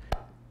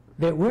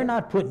that we're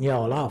not putting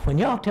y'all off. When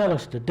y'all tell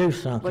us to do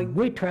something,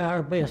 we try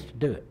our best to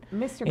do it.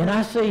 Mr. And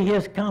I see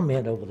his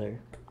comment over there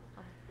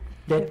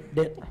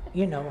that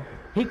you know,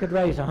 he could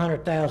raise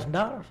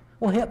 $100,000.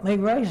 Well, help me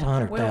raise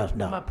 $100,000.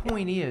 Well, my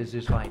point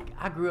is like,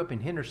 I grew up in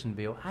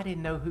Hendersonville. I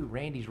didn't know who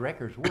Randy's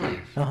Records was.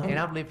 And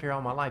I've lived here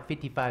all my life,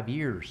 55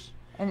 years.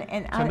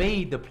 To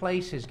me, the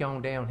place has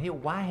gone downhill.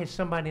 Why has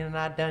somebody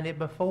not done it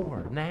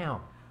before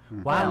now?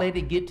 Why let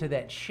it get to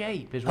that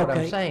shape is what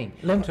I'm saying.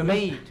 To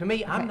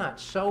me, I'm not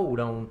sold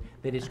on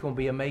that it's going to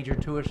be a major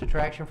tourist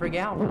attraction for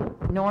Gallatin.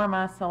 Nor am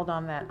I sold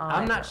on that either.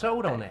 I'm not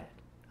sold on that.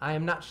 I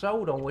am not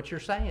sold on what you're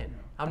saying.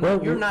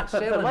 You're not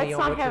selling me on what you're saying.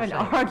 But let's not have an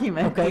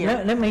argument Okay,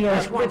 here. let me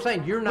ask. That's what I'm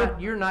saying.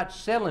 You're not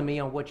selling me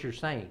on what you're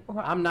saying.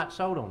 I'm not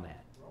sold on that.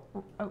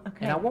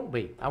 Okay. And I won't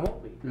be. I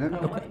won't be.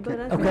 But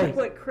I think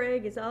what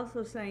Craig is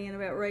also saying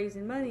about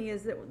raising money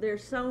is that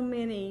there's so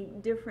many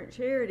different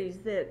charities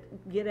that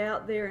get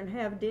out there and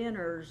have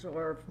dinners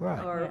or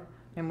Right. or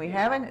And we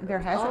haven't, there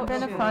hasn't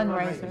been a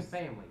fundraiser.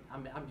 Family.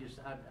 I'm just,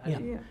 I Yeah.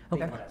 didn't Yeah.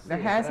 think Okay. what I said, There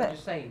but has I'm a-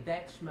 just saying,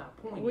 that's my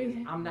point, We-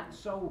 is I'm not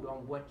sold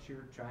on what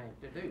you're trying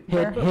to do.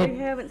 Had, But we had,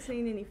 haven't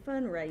seen any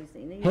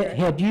fundraising had, either.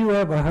 had you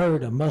ever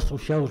heard of Muscle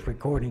Shoals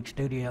Recording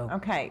Studio?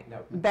 Okay, No.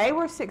 they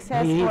were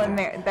successful either. in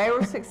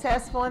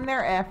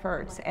their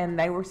efforts, and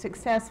they were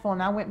successful,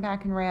 and I went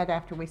back and read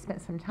after we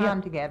spent some time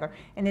Yep. together,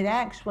 and it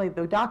actually,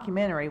 the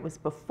documentary was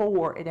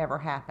before it ever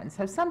happened.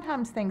 So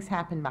sometimes things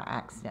happen by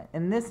accident,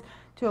 and this,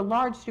 to a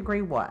large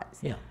degree, was.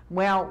 Yeah.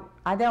 Well,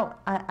 I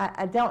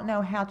don't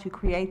know how to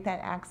create that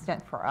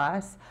accident for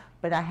us,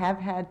 but I have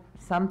had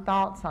some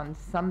thoughts on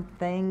some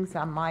things.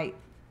 I might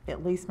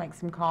at least make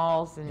some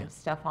calls and Yeah.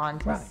 stuff on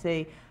to Right.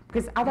 see,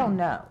 because I don't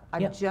know. I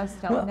Yeah.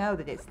 just don't Well- know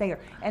that it's there.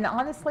 And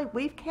honestly,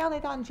 we've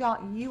counted on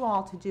you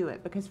all to do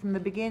it, because from the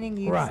beginning,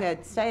 you Right.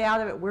 said, stay out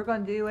of it, we're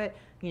gonna do it.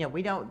 You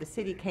know, the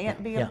city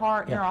can't be a Yeah,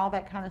 partner, yeah. all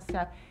that kind of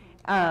stuff.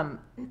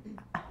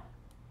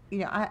 You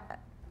know,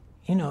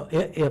 You know,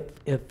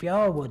 if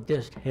y'all would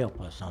just help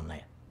us on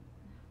that.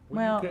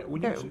 Well,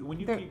 When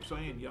you there- keep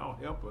saying y'all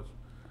help us,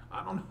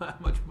 I don't know how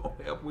much more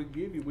help we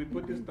give you. We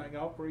put this thing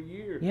off for a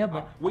year. Yeah,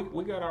 but-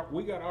 We got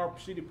our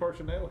city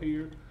personnel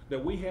here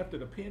that we have to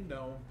depend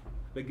on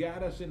to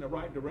guide us in the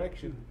right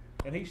direction,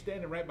 and he's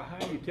standing right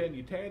behind you telling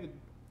you, tear the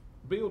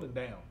building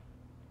down.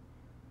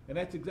 And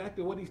that's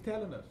exactly what he's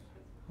telling us.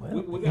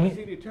 Well, We got a he-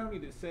 city attorney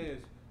that says,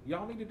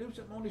 y'all need to do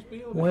something on this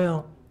building.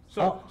 Well,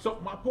 So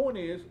my point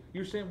is,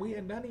 you're saying we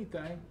hadn't done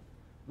anything.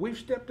 We've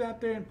stepped out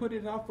there and put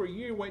it off for a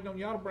year, waiting on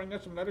y'all to bring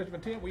us some letters of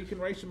intent where you can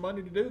raise some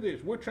money to do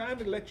this. We're trying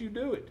to let you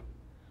do it,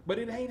 but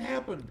it ain't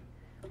happened.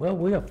 well,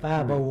 we're a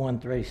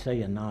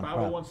 501(c), a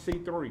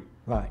nonprofit. 501c3,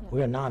 Right,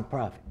 we're a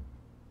nonprofit.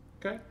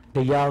 okay?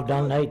 Do y'all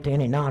donate to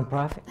any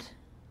nonprofits?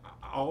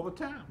 All the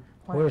time.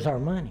 Where's our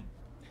money?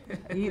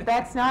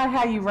 That's not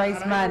how you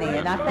raise money,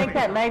 and I think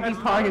that may be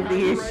part of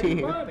the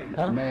issue.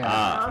 Huh? May I?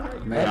 Ah,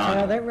 May That's I?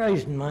 how they're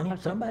raising money.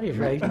 Somebody's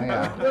raising May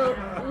money. I?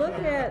 Well, look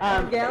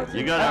at Gallatin.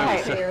 You gotta Okay,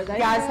 understand- They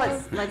guys,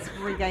 have- let's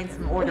regain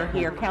some order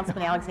here.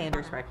 Councilman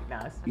Alexander's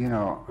recognized. You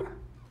know,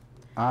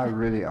 I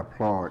really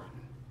applaud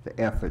the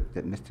effort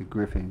that Mr.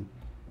 Griffin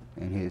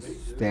and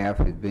his staff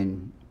has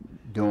been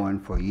doing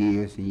for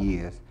years and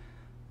years.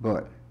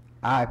 But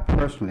I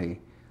personally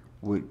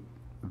would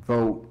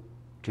vote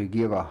to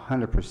give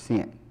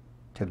 100%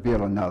 to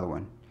build another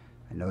one.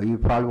 I know you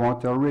probably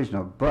want the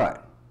original,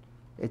 but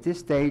at this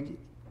stage,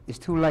 it's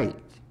too late.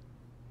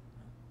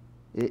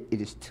 It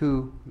is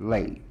too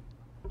late.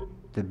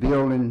 The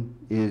building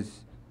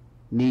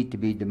need to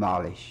be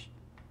demolished.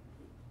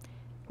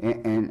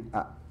 And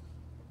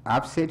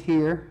I've sat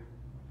here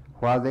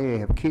while they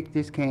have kicked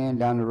this can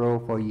down the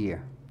road for a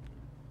year.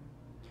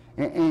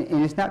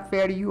 And it's not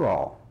fair to you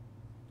all.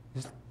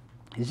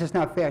 It's just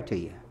not fair to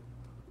you.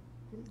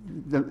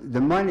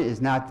 The money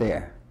is not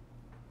there.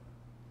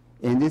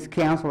 And this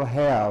council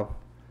have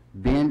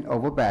bent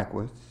over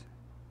backwards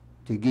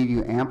to give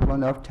you ample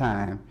enough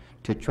time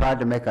to try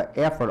to make an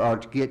effort or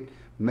to get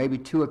maybe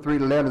 2 or 3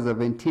 letters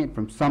of intent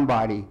from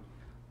somebody,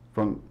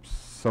 from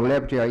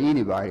celebrity or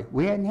anybody.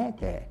 We hadn't had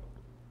that.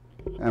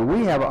 And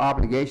we have an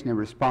obligation and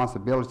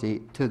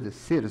responsibility to the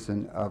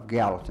citizen of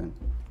Gallatin.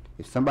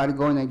 If somebody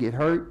go in there and get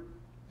hurt,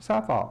 it's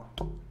our fault.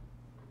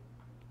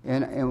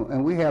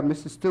 And we have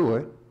Mr.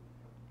 Stewart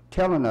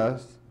telling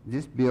us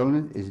this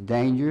building is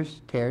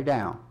dangerous, tear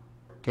down,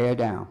 tear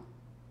down.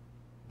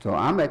 So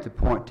I'm at the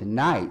point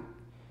tonight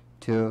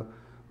to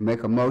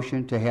make a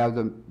motion to have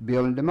the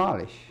building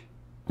demolished.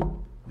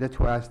 That's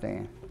where I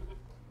stand.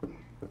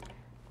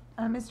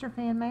 Mr.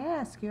 Fan, may I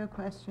ask you a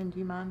question? Do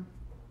you mind?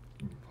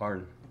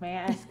 Pardon? May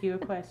I ask you a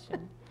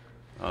question?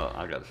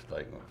 I got a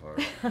statement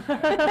first.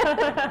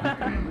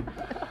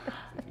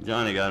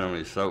 Johnny got on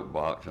his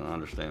soapbox, and I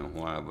understand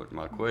why, but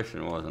my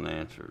question wasn't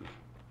answered.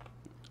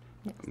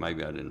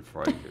 Maybe I didn't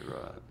phrase it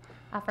right.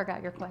 I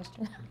forgot your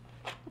question.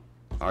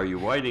 Are you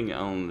waiting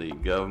on the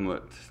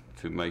government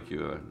to make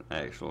you an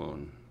actual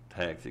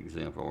tax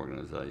exempt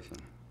organization?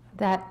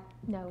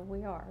 No,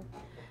 we are.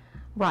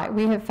 Right,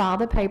 we have filed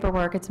the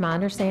paperwork. It's my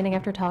understanding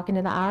after talking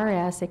to the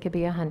IRS, it could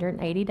be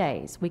 180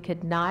 days. We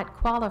could not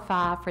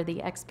qualify for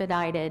the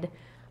expedited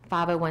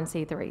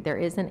 501c3. There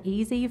is an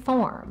easy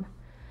form,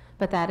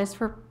 but that is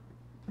for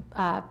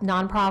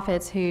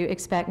nonprofits who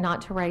expect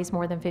not to raise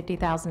more than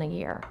 $50,000 a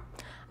year.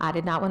 I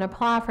did not want to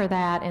apply for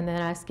that and then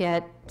us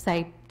get,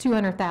 say,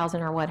 $200,000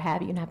 or what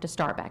have you and have to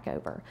start back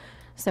over.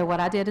 So what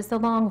I did is the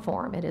long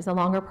form. It is a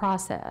longer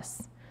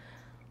process.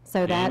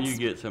 So Can that's. you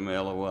get some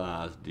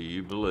LOIs? Do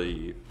you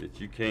believe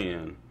that you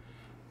can,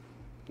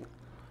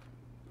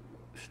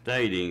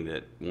 stating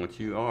that once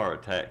you are a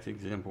tax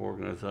exempt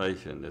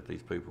organization, that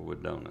these people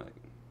would donate?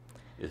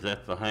 Is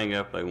that the hang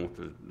up? They want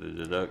the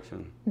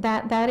deduction?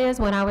 That is,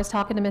 when I was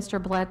talking to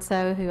Mr.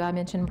 Bledsoe, who I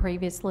mentioned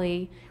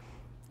previously,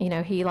 you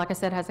know, he, like I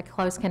said, has a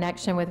close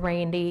connection with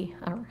Randy,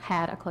 or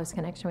had a close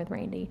connection with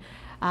Randy.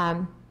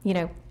 You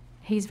know,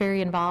 he's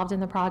very involved in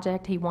the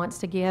project. He wants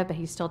to give, but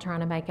he's still trying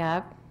to make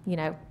up, you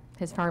know,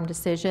 his firm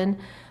decision.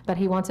 But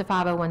he wants a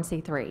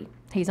 501c3.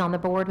 He's on the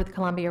board with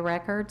Columbia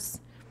Records,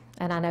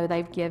 and I know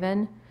they've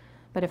given.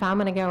 But if I'm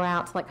going to go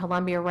out to like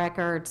Columbia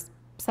Records,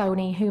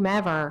 Sony,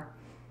 whomever,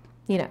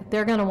 you know,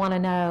 they're going to want to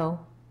know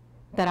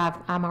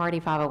that I'm already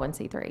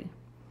 501c3.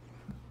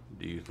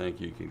 Do you think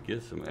you could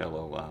get some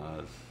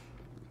LOIs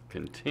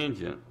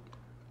contingent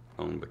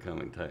on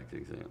becoming tax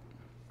exempt?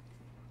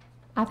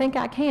 I think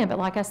I can, but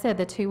like I said,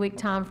 the 2-week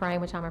time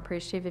frame, which I'm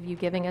appreciative of you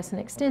giving us an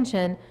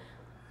extension,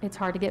 it's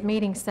hard to get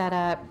meetings set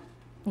up.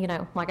 You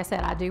know, like I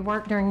said, I do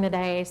work during the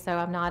day, so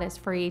I'm not as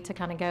free to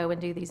kind of go and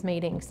do these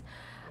meetings.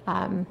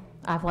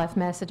 I've left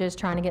messages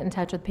trying to get in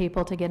touch with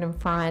people to get in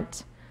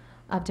front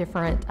of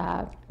different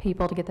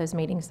people to get those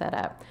meetings set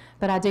up.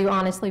 But I do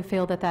honestly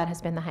feel that that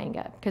has been the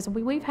hang-up, because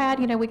we've had,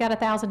 you know, we got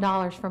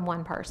 $1,000 from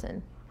one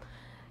person,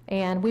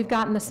 and we've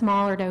gotten the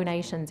smaller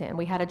donations in.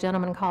 We had a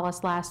gentleman call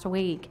us last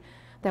week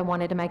that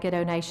wanted to make a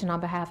donation on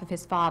behalf of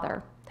his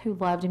father, who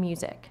loved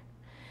music.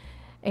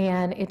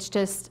 And it's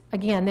just,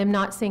 again, them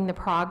not seeing the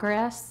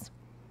progress,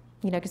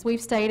 you know, because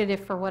we've stated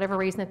if for whatever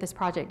reason that this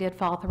project did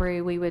fall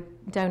through, we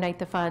would donate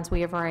the funds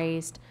we have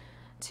raised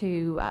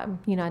to,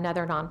 you know,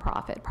 another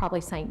nonprofit,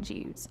 probably St.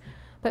 Jude's.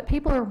 But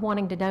people are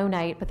wanting to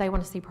donate, but they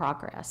want to see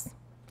progress.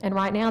 And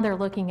right now they're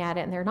looking at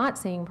it and they're not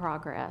seeing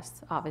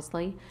progress,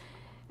 obviously.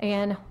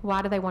 And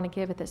why do they want to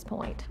give at this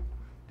point?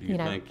 Do you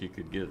think you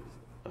could get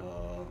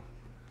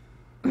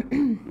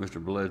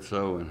Mr.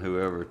 Bledsoe and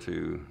whoever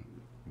to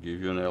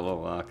give you an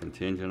LOI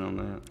contingent on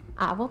that?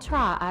 I will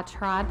try. I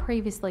tried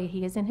previously.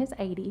 He is in his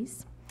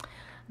 80s.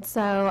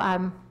 So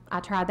I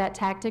tried that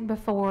tactic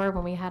before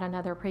when we had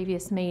another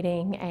previous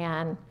meeting,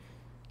 and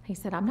he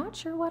said, I'm not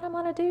sure what I'm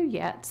going to do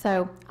yet.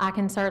 So I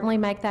can certainly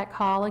make that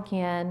call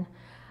again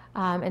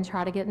and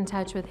try to get in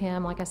touch with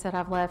him. Like I said,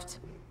 I've left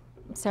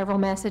several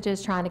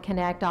messages trying to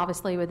connect,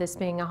 obviously, with this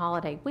being a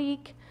holiday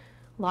week.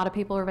 A lot of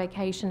people are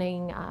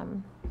vacationing,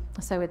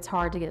 so it's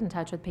hard to get in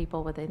touch with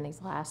people within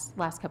these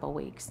last couple of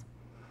weeks.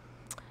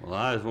 Well,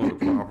 I, as one of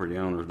the property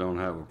owners, don't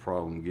have a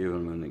problem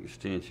giving them an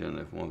extension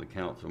if one of the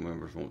council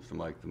members wants to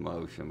make the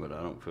motion, but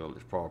I don't feel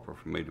it's proper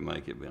for me to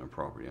make it being a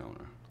property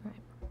owner. Right.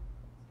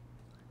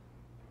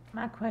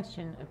 My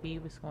question of you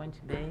was going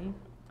to be,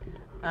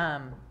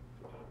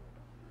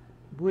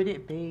 would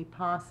it be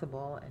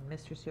possible, and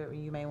Mr. Stewart,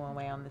 you may want to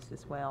weigh on this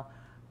as well,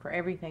 for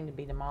everything to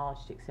be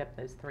demolished except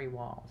those 3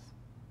 walls?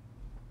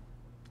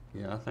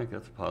 Yeah, I think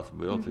that's a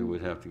possibility.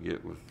 We'd have to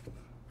get with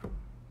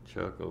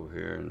Chuck over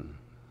here and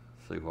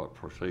see what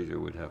procedure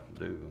we'd have to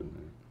do on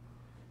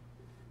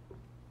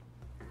that.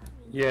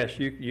 Yes,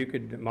 you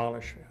could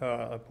demolish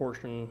a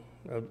portion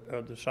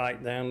of the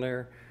site down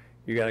there.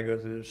 You got to go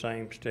through the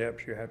same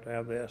steps. You have to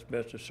have the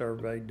asbestos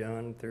survey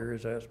done. If there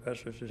is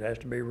asbestos, it has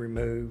to be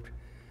removed,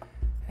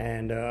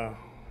 and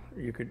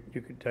you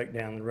could take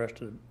down the rest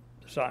of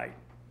the site.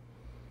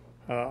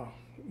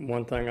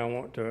 One thing I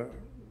want to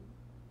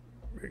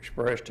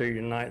express to you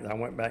tonight, I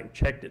went back and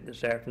checked it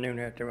this afternoon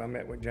after I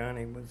met with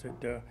Johnny, was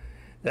that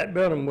that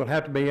building will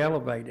have to be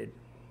elevated.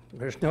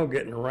 There's no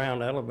getting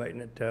around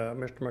elevating it.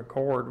 Mr.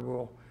 McCord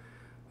will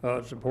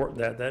support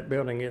that. That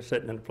building is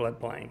sitting in the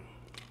floodplain.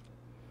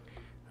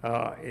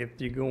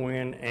 If you go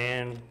in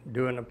and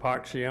do an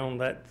epoxy on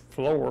that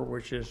floor,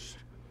 which is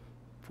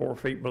 4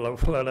 feet below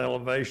flood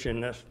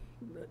elevation,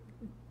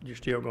 you're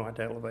still going to have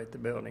to elevate the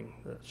building.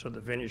 So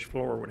the finished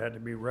floor would have to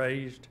be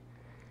raised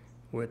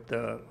with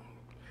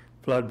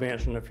flood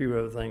vents and a few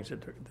other things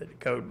that the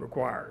code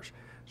requires.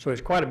 So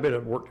it's quite a bit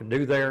of work to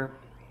do there.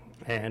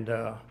 And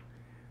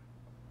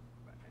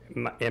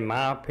in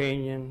my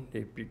opinion,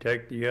 if you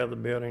take the other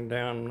building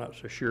down, I'm not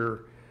so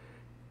sure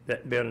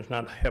that building's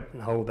not helping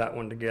hold that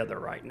one together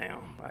right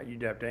now.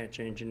 You'd have to ask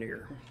an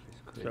engineer.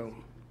 So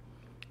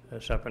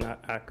that's something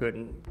I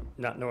couldn't,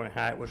 not knowing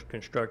how it was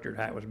constructed,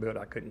 how it was built,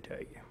 I couldn't tell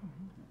you.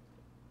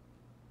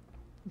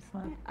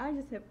 I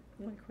just have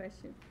one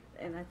question,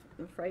 and I'm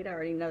afraid I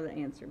already know the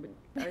answer,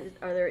 but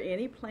are there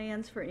any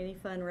plans for any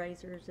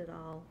fundraisers at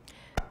all?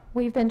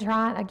 We've been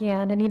trying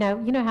again, and you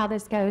know how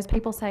this goes.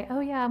 People say,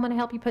 oh yeah, I'm going to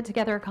help you put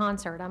together a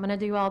concert. I'm going to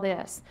do all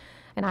this.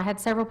 And I had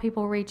several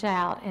people reach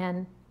out,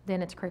 and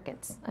then it's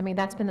crickets. I mean,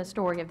 that's been the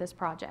story of this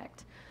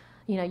project.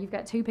 You know, you've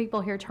got 2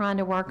 people here trying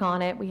to work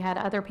on it. We had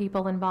other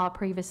people involved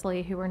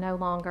previously who are no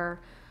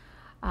longer,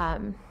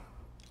 I'll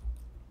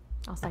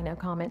say no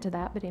comment to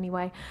that, but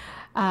anyway.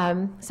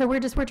 So we're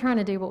trying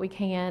to do what we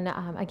can.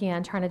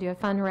 Again, trying to do a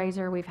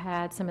fundraiser. We've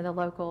had some of the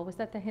local, was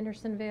that the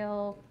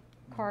Hendersonville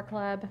Car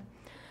Club?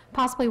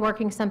 Possibly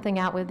working something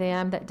out with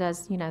them that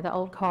does, you know, the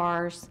old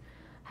cars,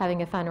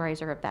 having a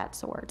fundraiser of that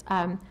sort.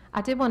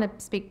 I did want to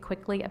speak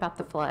quickly about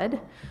the flood,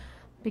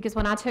 because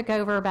when I took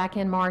over back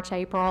in March,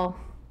 April,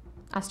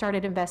 I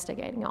started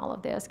investigating all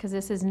of this, because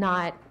this is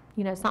not,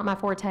 you know, it's not my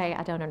forte.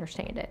 I don't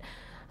understand it.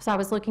 So I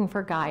was looking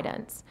for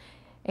guidance.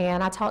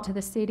 And I talked to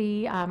the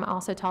city, I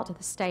also talked to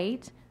the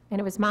state, and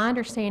it was my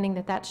understanding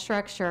that that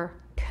structure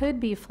could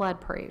be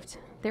flood-proofed.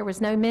 There was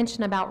no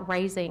mention about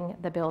raising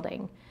the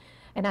building.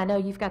 And I know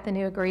you've got the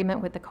new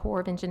agreement with the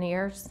Corps of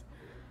Engineers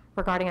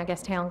regarding, I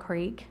guess, Town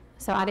Creek.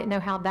 So I didn't know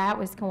how that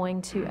was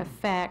going to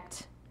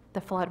affect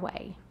the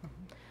floodway,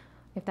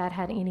 if that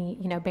had any,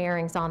 you know,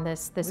 bearings on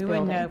this building. We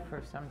wouldn't know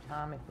for some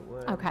time if it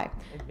would. Okay.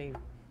 It'd be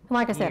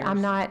Like I said, I'm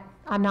years.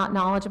 not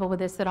knowledgeable with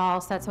this at all,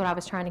 so that's what I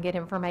was trying to get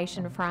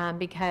information from,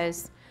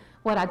 because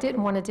what I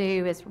didn't want to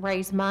do is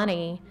raise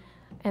money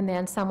and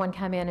then someone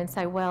come in and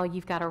say, well,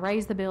 you've got to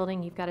raise the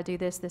building, you've got to do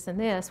this, this, and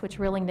this, which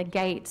really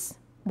negates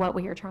what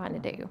we are trying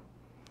to do.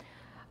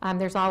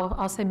 There's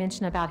also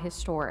mention about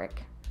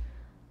historic.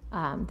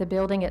 The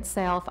building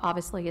itself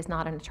obviously is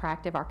not an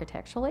attractive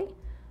architecturally,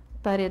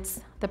 but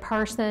it's the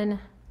person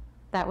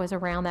that was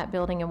around that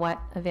building and what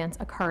events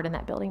occurred in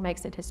that building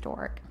makes it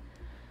historic.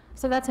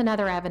 So that's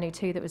another avenue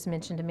too that was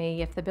mentioned to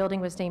me. If the building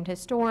was deemed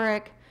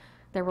historic,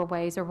 there were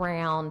ways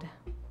around,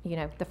 you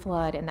know, the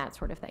flood and that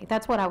sort of thing.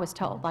 That's what I was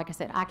told. Like I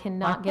said, I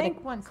cannot get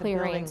a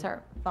clear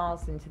answer.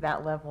 Falls into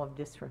that level of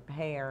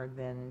disrepair,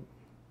 then,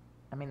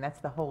 I mean, that's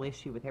the whole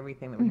issue with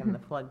everything that we have in the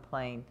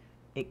floodplain.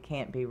 It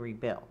can't be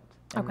rebuilt.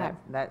 And Okay.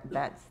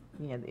 That's,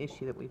 you know, the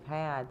issue that we've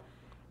had.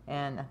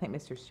 And I think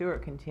Mr.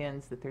 Stewart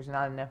contends that there's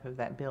not enough of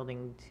that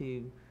building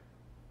to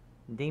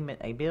deem it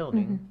a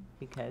building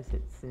because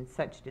it's in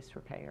such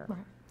disrepair. Right.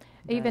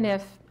 Even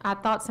if, I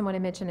thought someone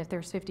had mentioned if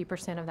there's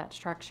 50% of that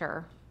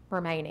structure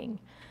remaining,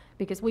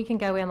 because we can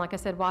go in, like I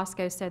said,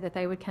 Wasco said that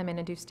they would come in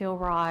and do steel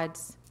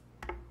rods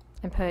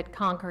and put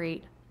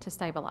concrete to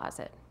stabilize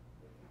it.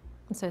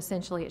 And so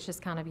essentially, it's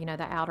just kind of, you know,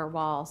 the outer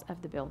walls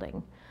of the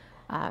building.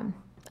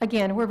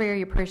 Again, we're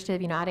very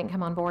appreciative. You know, I didn't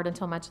come on board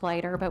until much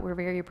later, but we're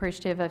very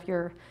appreciative of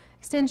your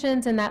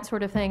extensions and that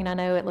sort of thing. And I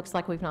know it looks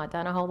like we've not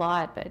done a whole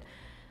lot, but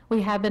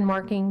we have been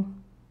working.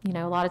 You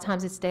know, a lot of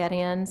times it's dead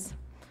ends.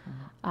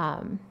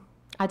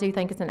 I do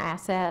think it's an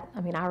asset.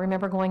 I mean, I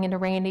remember going into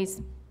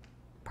Randy's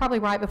probably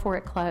right before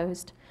it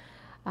closed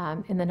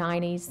in the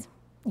 90s,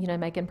 you know,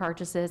 making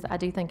purchases. I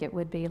do think it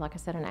would be, like I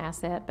said, an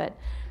asset, but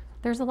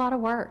there's a lot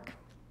of work.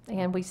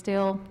 And we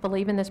still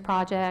believe in this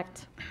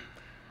project.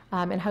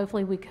 And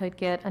hopefully we could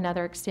get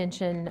another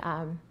extension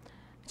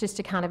just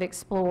to kind of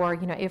explore,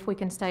 you know, if we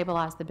can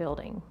stabilize the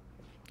building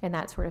and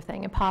that sort of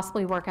thing, and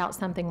possibly work out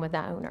something with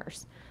the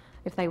owners,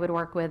 if they would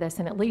work with us,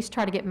 and at least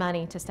try to get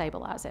money to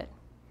stabilize it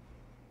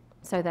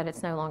so that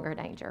it's no longer a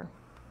danger.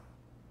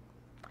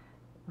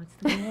 What's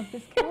the name of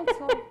this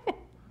council?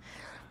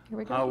 Here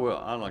we go.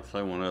 I'd like to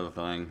say one other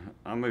thing.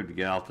 I moved to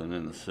Gallatin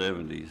in the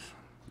 70s,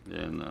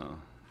 and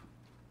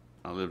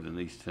I lived in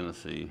East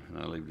Tennessee,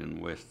 and I lived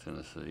in West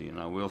Tennessee. And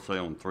I will say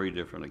on 3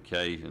 different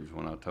occasions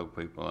when I told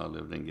people I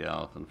lived in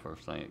Gallatin, the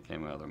first thing that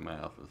came out of their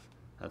mouth was,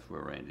 that's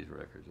where Randy's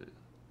Records is.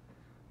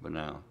 But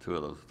now, 2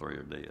 of those 3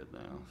 are dead now,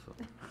 so.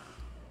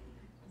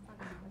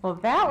 Well,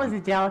 that was a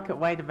delicate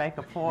way to make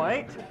a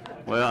point.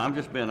 Well, I'm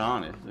just being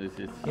honest.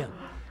 Yeah.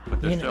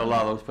 But there's still a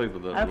lot of those people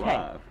that are Okay.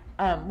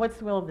 alive. What's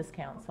the will of this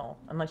council,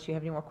 unless you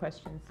have any more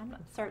questions? I'm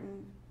not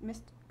certain,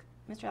 Mr.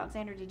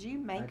 Alexander, did you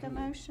make a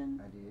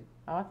motion? I did.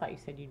 Oh, I thought you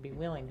said you'd be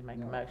willing to make a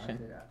No, motion. I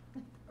said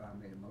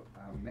I'm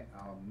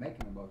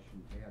making a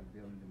motion to have the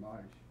building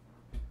demolished,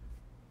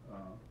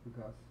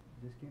 because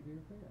this can't be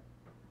repaired.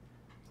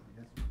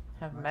 That's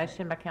Have a my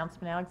motion by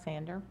Councilman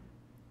Alexander,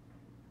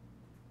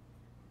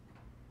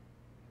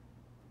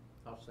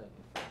 I'll second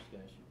for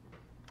discussion.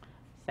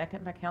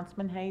 second by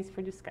Councilman Hayes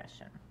for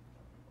discussion.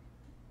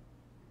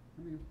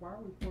 I mean, why are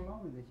we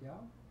prolonging this,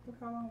 y'all? Look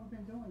how long we've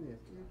been doing this.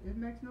 It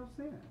makes no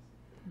sense.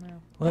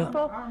 No. Well-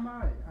 People- I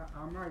admire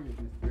you,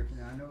 Mr.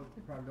 Griffin. I know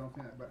you probably don't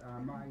think that, but I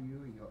admire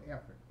you and your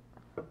effort.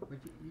 But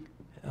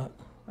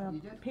Well,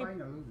 you're just peop-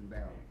 fighting a losing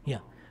battle. Yeah.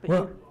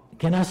 Well,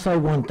 can I say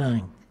one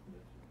thing?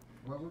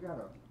 Well, we got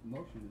a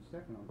motion and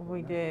second on the floor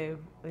We now. do.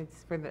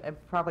 It's for the,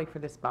 probably for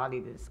this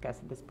body to discuss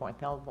at this point.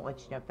 They'll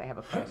let you know if they have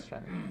a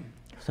question.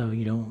 So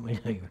you don't want me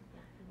to hear?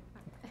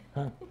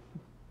 Huh?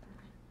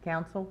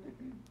 Council?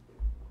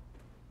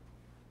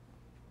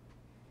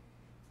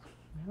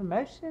 We have a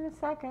motion and a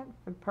second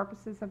for the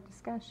purposes of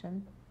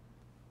discussion.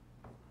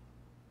 I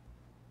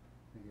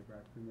think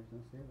everybody pretty much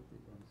done said what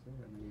they're gonna say.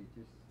 I mean, it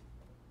just,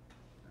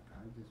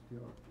 I just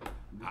feel.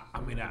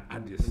 I mean, I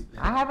just,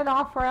 I have an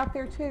offer out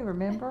there too,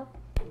 remember?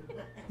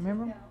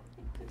 Remember?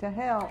 To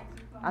help.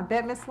 I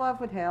bet Miss Love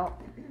would help.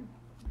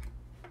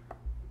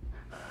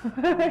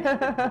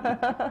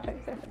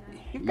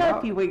 You've got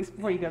a few weeks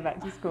before you go back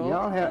to school.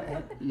 Y'all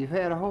have, you've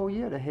had a whole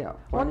year to help.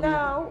 Well, What do you-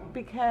 no,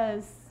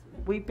 because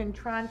we've been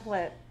trying to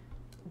let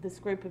this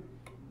group of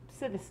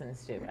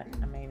citizens do it.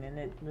 I mean, and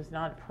it was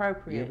not Yeah,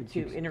 appropriate but to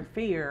you-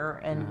 interfere,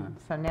 and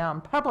so now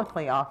I'm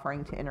publicly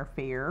offering to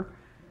interfere.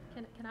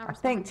 Can I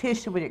think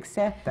Tisha would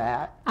accept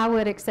that. I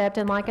would accept,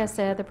 and like I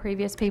said, the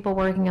previous people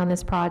working on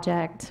this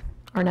project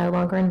are no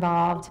longer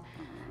involved,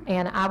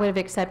 and I would have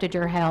accepted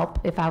your help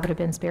if I would have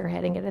been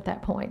spearheading it at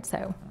that point,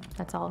 so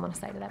that's all I'm going to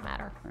say to that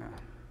matter.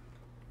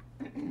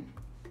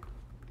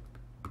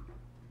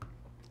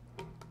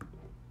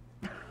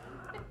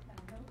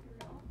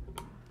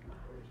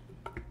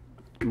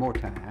 More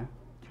time.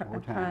 More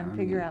Try time. and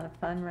figure out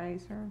a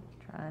fundraiser,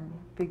 try and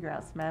figure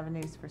out some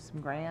avenues for some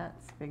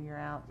grants, figure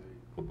out.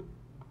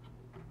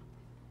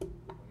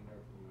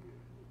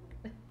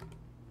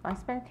 Vice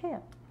Mayor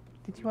Kemp,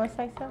 did you want to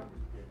say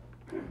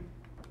something?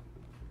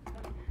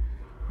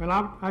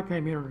 Well, I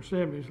came here in the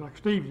 70s like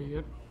Steve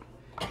did,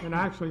 and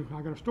actually,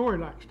 I got a story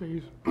like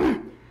Steve's.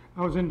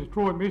 I was in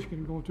Detroit,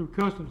 Michigan, going through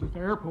customs at the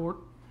airport.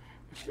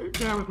 The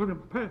guy was looking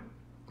at my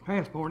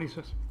passport, and he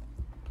says,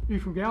 "You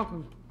from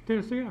Gallatin,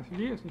 Tennessee?" I said,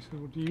 "Yes." He said,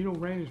 "Well, do you know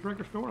Randy's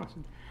record store?" I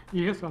said,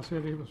 "Yes." I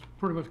said, "It was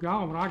pretty much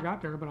gone when I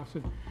got there, but I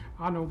said,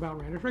 I know about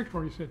Randy's record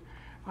store." He said,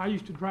 "I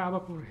used to drive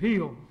up on a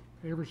hill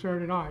every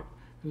Saturday night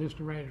and listen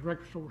to Randy's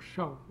record store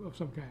show of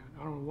some kind.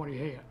 I don't know what he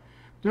had.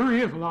 There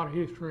is a lot of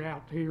history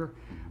out here.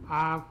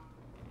 I'm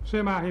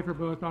semi-history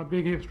buff, not a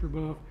big history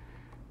buff.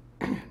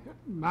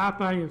 My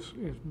thing is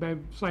the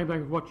same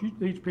thing as what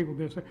these people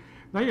did say.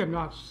 They have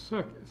not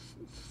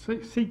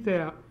seeked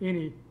out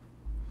any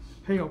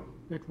help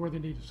that's where they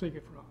need to seek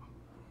it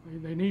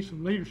from. They need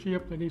some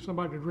leadership. They need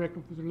somebody to direct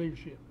them for their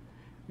leadership.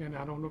 And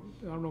I don't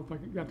know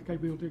if they got the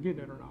capability to get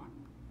that or not.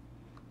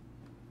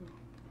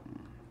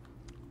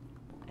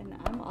 And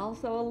I'm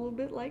also a little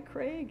bit like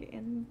Craig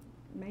and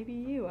maybe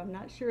you. I'm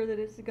not sure that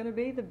it's going to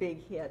be the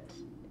big hit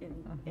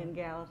in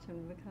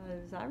Gallatin,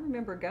 because I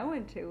remember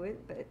going to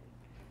it, but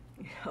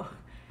you know,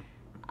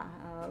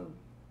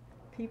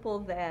 people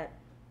that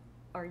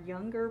are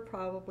younger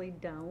probably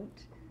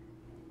don't.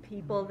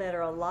 People that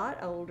are a lot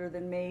older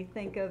than me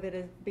think of it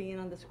as being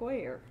on the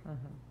square.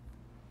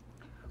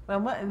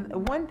 Well,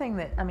 one thing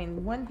that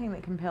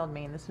compelled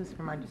me, and this was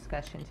from our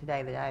discussion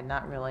today that I had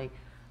not really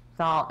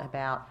thought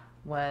about,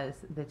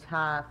 was the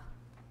tie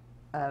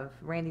of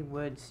Randy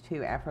Wood's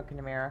to African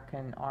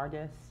American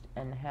artists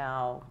and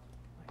how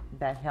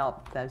that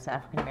helped those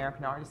African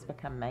American artists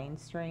become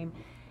mainstream.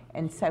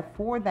 And so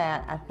for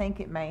that, I think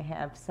it may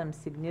have some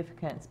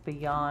significance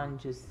beyond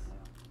just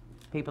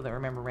people that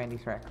remember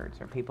Randy's records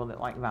or people that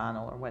like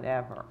vinyl or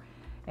whatever.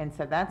 And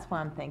so that's why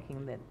I'm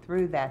thinking that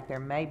through that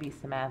there may be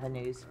some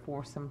avenues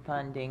for some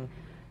funding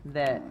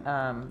that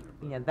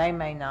you know, they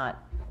may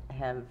not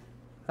have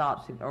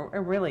thought to,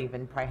 or really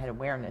even probably had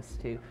awareness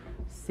to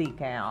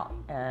seek out.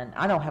 And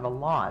I don't have a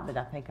lot, but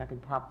I think I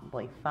could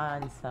probably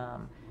find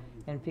some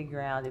and figure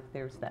out if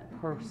there's that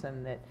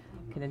person that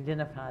can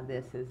identify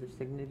this as a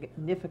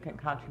significant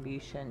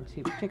contribution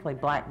to particularly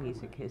black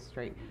music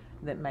history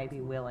that may be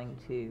willing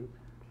to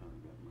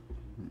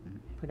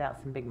put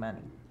out some big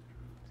money.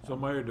 So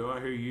Mayor, do I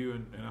hear you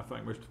and I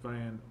think Mr.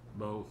 Fan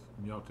both,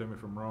 and y'all tell me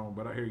if I'm wrong,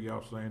 but I hear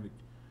y'all saying that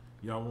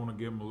y'all want to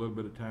give them a little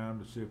bit of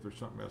time to see if there's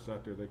something else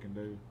out there they can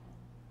do?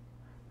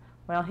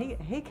 Well,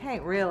 he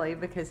can't really,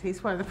 because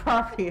he's one of the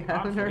property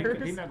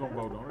owners. He's not going to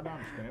vote on it, I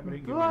understand, but he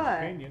can give me his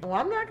opinion. Well,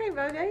 I'm not going to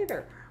vote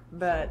either.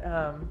 But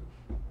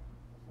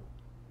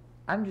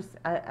I'm just,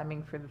 I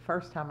mean, for the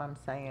first time I'm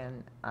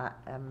saying I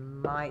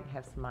might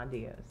have some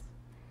ideas.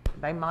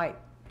 They might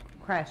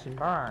crash and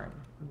burn,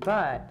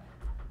 but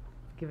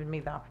giving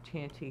me the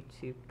opportunity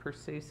to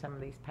pursue some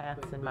of these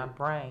paths in my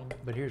brain.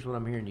 But here's what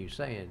I'm hearing you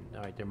saying.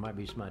 All right, there might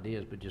be some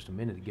ideas, but just a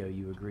minute ago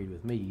you agreed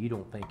with me. You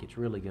don't think it's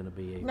really going to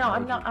be a No,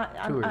 I'm not.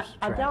 tourist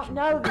I don't attraction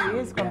know for that it people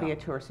is in going to be a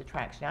Gallatin. tourist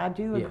attraction. I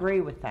do Yeah.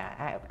 agree with that.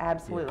 I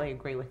absolutely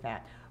agree with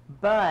that.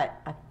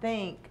 But I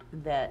think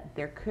that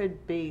there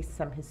could be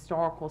some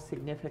historical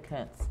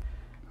significance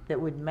that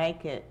would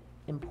make it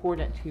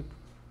important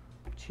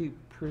to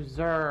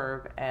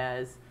preserve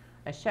as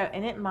a show.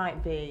 And it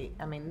might be,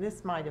 I mean,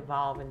 this might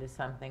evolve into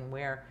something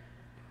where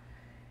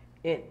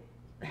it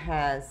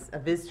has a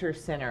visitor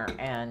center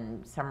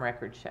and some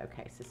record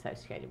showcase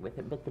associated with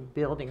it, but the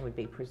building would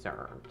be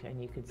preserved,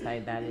 and you could say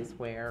that is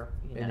where,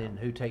 you know. And then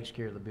who takes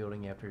care of the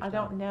building after it's I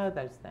done? don't know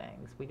those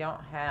things. We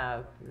don't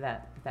have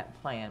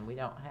that plan. We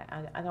don't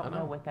have, I don't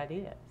know what that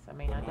is. I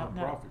mean, I don't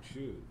know. Nonprofit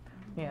should.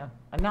 Yeah,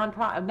 a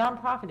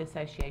nonprofit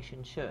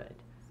association should.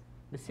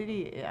 The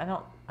city, I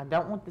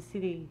don't want the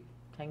city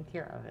taking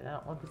care of it. I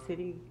don't want the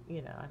city,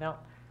 you know, I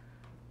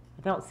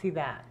don't see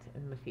that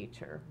in the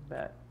future,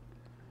 but,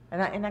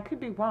 and I could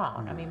be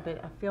wrong. I mean,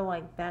 but I feel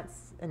like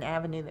that's an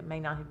avenue that may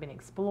not have been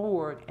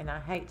explored, and I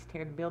hate to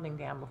tear the building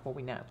down before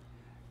we know.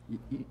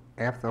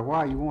 After a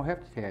while, you won't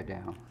have to tear it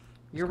down.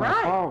 You're It's gonna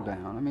right. fall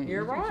down. I mean,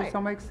 You're it right. just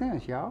don't make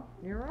sense, y'all.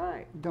 You're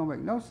right. It don't make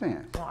no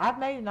sense. Well, I've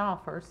made an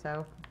offer,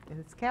 so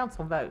it's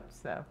council vote,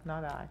 so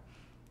not I.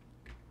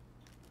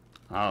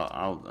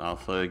 I'll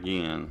say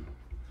again,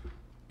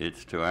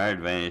 it's to our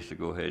advantage to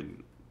go ahead,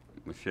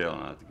 Michelle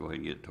and I, to go ahead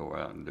and get tore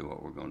out and do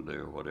what we're gonna do,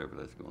 or whatever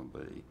that's gonna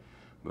be.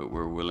 But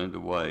we're willing to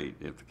wait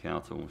if the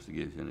council wants to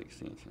give you an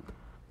extension.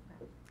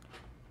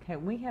 Okay,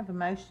 we have a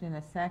motion and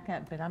a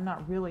second, but I'm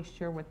not really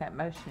sure what that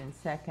motion and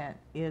second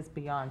is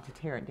beyond to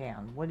tear it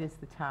down. What is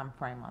the time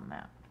frame on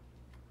that?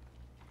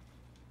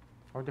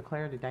 Or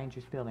declare it a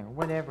dangerous building, or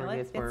whatever Well,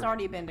 it is. it's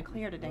already been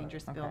declared a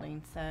dangerous Okay.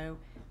 building, so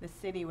the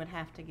city would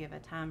have to give a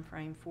time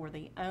frame for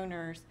the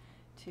owners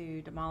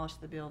to demolish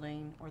the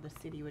building, or the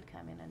city would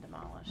come in and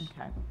demolish.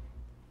 Okay.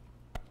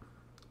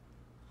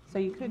 So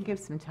you could give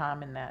some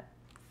time in that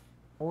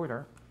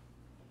order.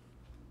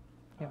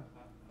 Yeah.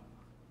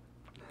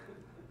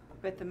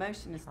 But the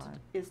motion Fine.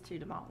 is to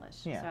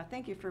demolish. Yeah. So I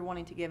think if you're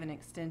wanting to give an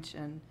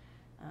extension,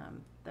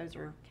 those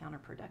are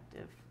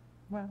counterproductive.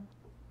 Well,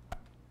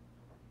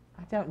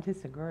 I don't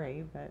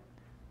disagree, but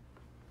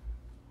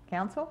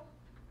council?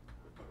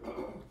 Got a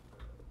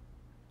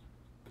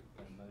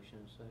motion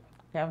and a second?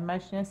 We have a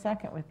motion and a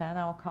second. With that,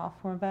 I'll call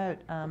for a vote.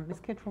 Ms.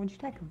 Kittrell, would you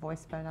take a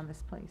voice vote on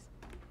this, please?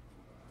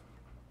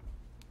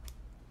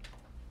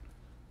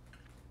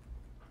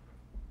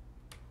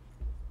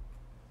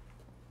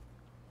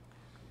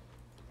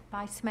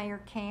 Vice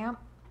Mayor Camp,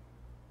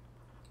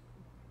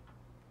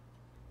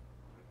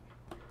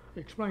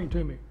 Explain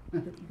to me.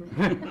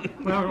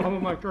 Well, I'm gonna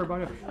make sure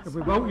everybody, if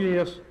we vote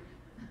yes,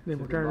 then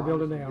we're tearing the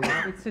building down,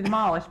 right? It's to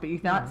demolish, but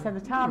you've not set a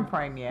time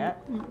frame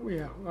yet.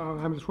 Yeah,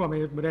 I'm just, I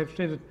mean, but as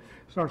soon as it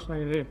starts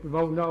saying that if we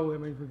vote no, that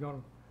means we're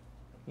gonna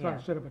try Yeah.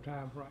 to set up a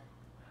time frame.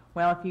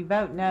 Well, if you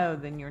vote no,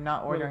 then you're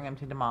not Well, ordering them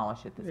to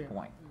demolish at this yeah.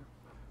 point.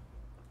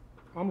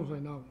 I'm gonna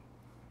say no.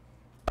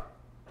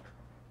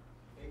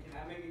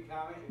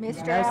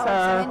 Mr. No,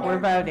 sir, we're Alexander.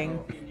 voting.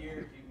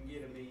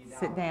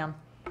 Sit down.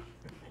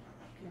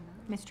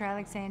 Mr.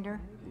 Alexander,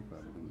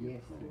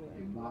 Yes, to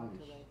demolish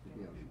the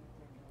building.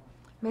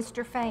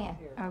 Mr. Fan,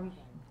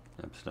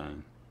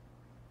 Abstain.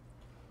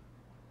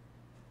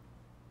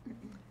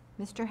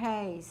 Mr.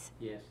 Hayes,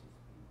 Yes.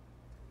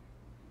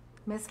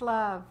 Ms.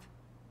 Love,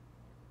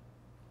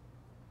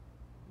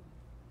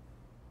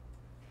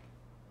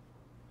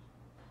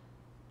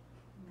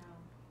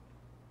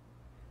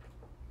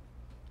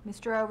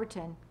 Mr.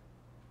 Overton,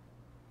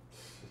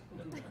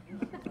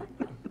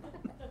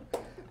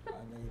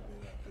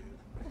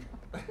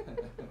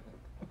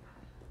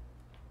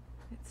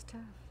 it's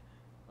tough.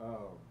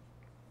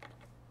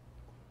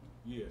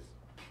 Yes.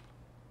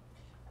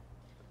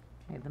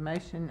 Okay, the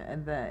motion,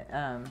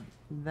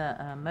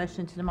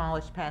 motion to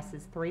demolish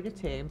passes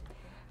 3-2.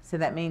 So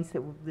that means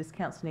that this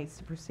council needs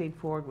to proceed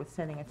forward with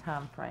setting a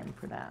time frame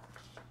for that.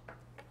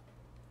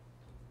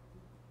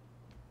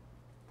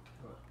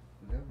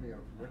 There'll be a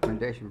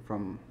recommendation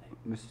from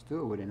Mr.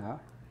 Stewart, would it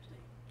not?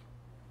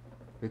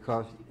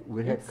 Because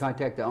we'd have to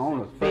contact the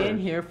owners first. Been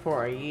here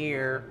for a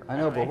year. I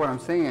know, but what I'm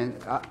saying,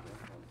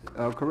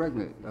 correct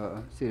me,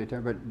 City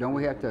Attorney, but don't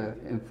we have to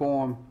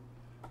inform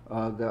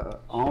the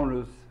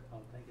owners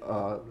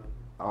of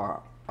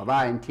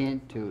our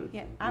intent to?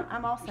 Yeah,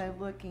 I'm also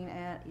looking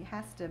at, it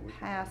has to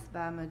pass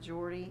by a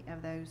majority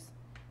of those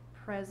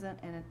present,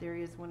 and if there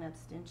is one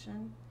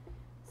abstention.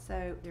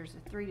 So there's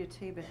a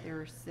 3-2, but there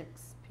are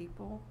 6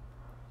 people.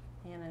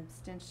 And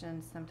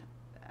abstention,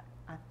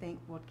 I think,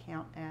 would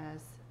count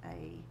as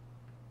a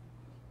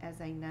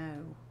no.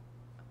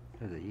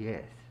 As a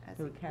yes. As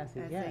It would count as a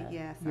as yes. a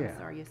yes, Yeah. I'm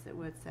sorry, yes, it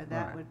would. So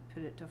that Right. would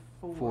put it to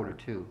 4.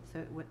 4-2. So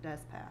it does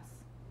pass.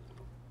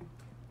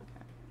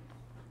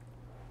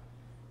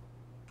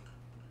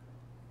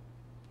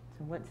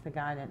 So what's the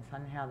guidance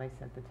on how they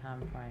set the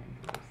time frame?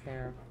 Is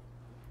there,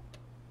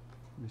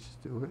 Mr.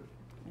 Stewart?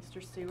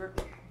 Mr.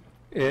 Stewart?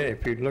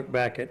 If you look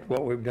back at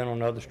what we've done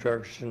on other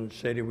structures in the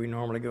city, we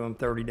normally give them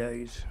 30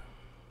 days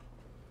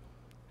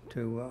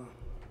to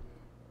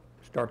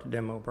start the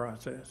demo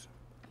process.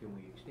 Can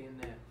we extend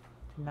that?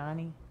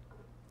 90?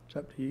 It's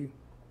up to you.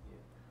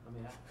 I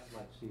mean, I'd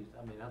like to see,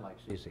 I'd like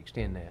to see us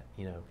extend that,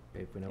 you know,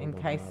 if we know. we're In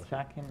gonna case demolish it.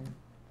 I can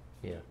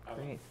Yeah,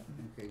 create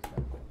something. Okay,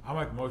 so I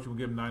make a motion, we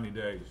give them 90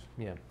 days.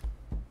 yeah.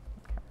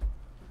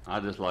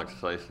 I'd just like to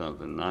say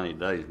something. 90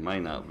 days may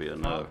not be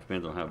enough.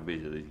 Depends on how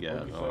busy these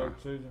guys What'd you are.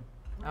 say, Susan?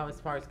 Oh, as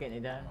far as getting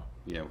it done?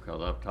 Yeah,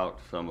 because I've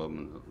talked to some of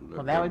them.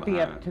 Well, that would be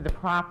up to the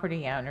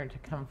property owner to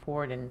come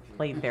forward and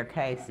plead their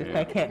case if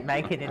they can't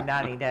make it in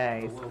 90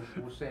 days.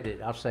 We'll set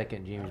it, I'll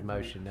second Jimmy's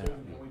motion now.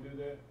 Susan, can we do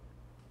that?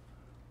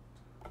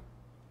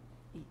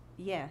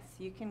 Yes,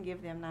 you can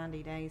give them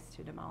 90 days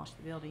to demolish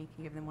the building. You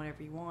can give them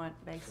whatever you want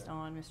based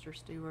on Mr.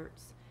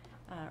 Stewart's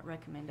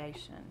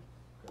recommendation.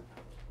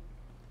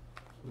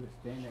 will it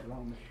stand that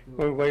long, Mr. We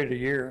Stewart? waited a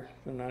year,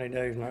 so 90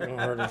 days not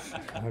gonna hurt us,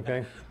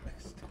 okay?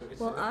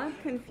 Well, I'm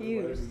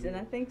confused, and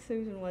I think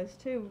Susan was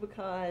too,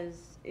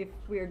 because if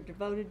we're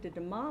devoted to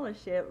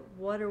demolish it,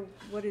 what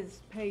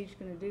is Paige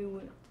gonna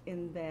do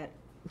in that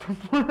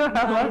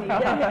 90 days?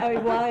 I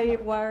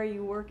mean, why are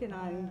you working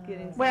on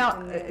getting something?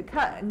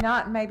 Well,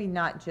 that- maybe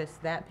not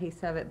just that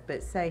piece of it,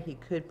 but say he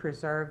could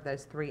preserve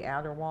those 3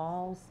 outer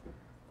walls.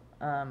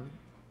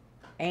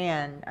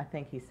 And I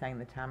think he's saying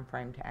the time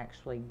frame to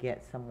actually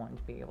get someone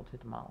to be able to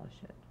demolish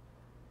it.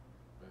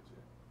 That's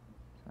it.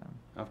 So,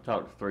 I've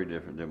talked to 3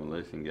 different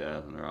demolition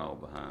guys and they're all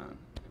behind,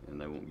 and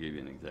they won't give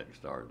you an exact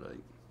start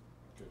date.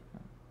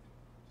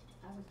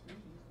 I was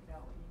confused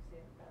about what you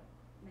said about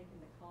making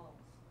the calls.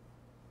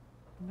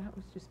 and that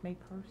was just me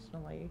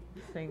personally,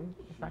 seeing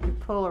if I could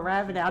pull a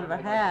rabbit out of a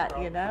hat,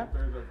 you know? If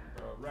there's a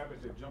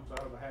rabbit that jumps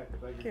out of a hat,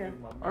 they can Yeah.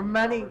 give them Or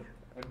money.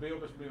 and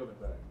build this building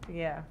back.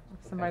 Yeah.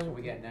 Okay, Somebody. so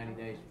we got 90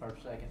 days,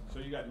 first, second. So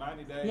you got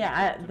 90 days?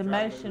 Yeah, to the try to do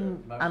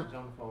motion, Motion's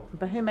on the floor.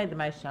 but who made the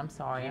motion? I'm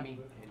sorry. Jimmy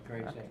and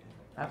Craig second.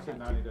 that. I said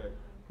 90 days.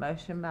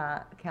 Motion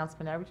by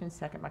Councilman Overton,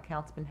 second by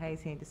Councilman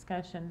Hayes. Any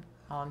discussion?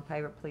 All in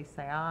favor, please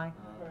say aye.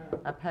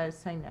 Opposed,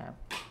 say no.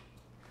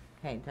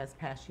 Okay, it does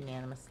pass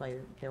unanimously.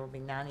 There will be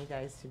 90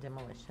 days to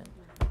demolition.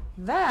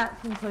 That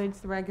concludes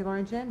the regular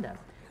agenda.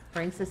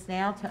 Brings us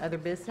now to other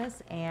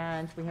business,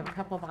 and we have a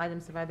couple of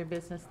items of other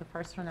business. The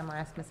first one I'm going to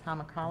ask Ms.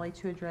 Hamacali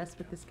to address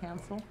with this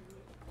council.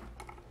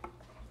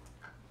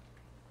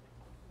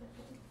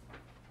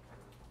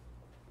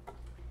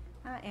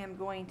 am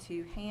going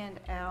to hand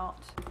out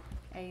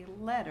a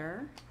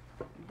letter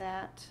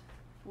that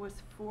was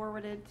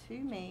forwarded to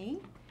me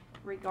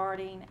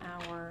regarding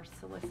our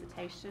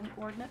solicitation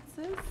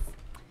ordinances,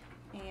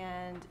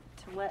 and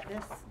to let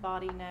this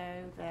body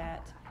know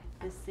that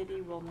the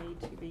city will need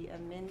to be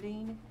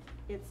amending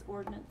its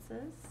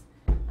ordinances.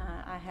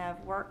 I have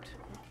worked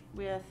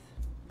with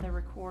the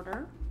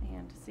recorder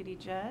and city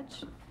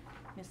judge,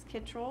 Ms.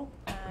 Kittrell,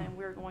 and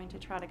we're going to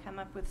try to come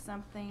up with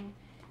something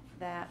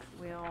that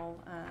will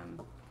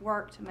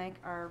work to make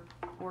our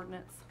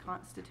ordinance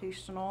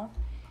constitutional.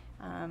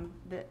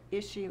 The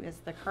issue is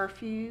the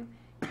curfew,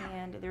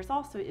 and there's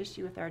also an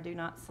issue with our do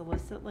not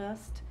solicit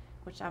list,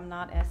 which I'm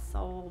not as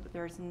sold.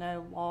 There's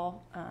no law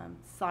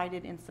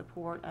cited in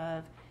support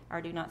of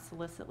our do not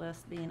solicit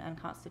list being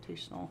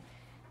unconstitutional.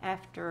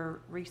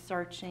 After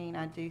researching,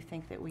 I do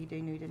think that we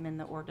do need to amend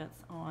the ordinance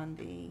on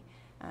the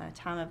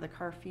time of the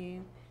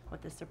curfew.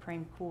 What the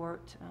Supreme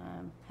Court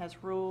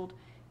has ruled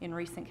in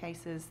recent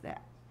cases,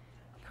 that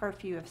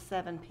curfew of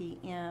 7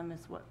 p.m.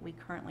 is what we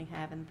currently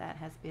have, and that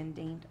has been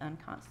deemed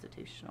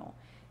unconstitutional.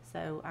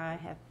 So I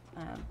have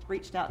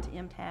reached out to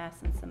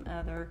MTAS and some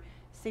other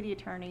city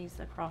attorneys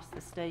across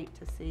the state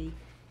to see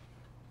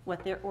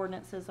what their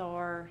ordinances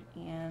are,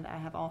 and I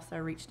have also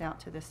reached out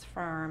to this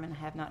firm and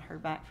have not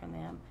heard back from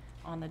them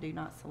on the do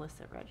not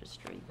solicit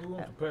registry. Who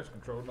wants the pest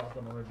control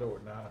knocking on their door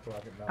at 9 o'clock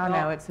at Oh,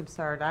 night? no, it's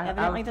absurd.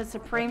 Evidently, the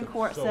Supreme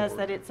Court says absurd.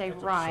 that it's a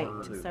That's right,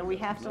 absurd. so we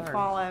have to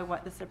follow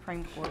what the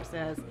Supreme Court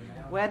says,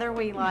 whether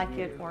we like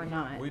it or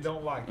not. We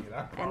don't like it,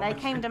 I And they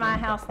promise came you. to my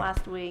house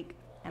last week,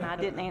 and I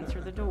didn't answer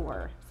the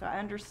door. So I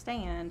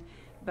understand,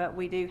 but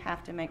we do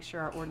have to make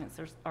sure our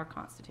ordinances are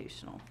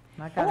constitutional.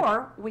 Okay.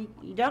 Or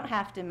you don't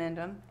have to amend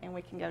them, and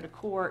we can go to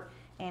court,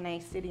 and a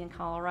city in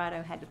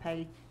Colorado had to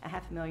pay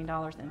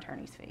 $500,000 in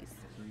attorney's fees.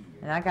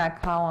 And I got a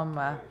call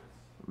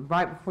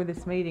right before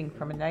this meeting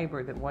from a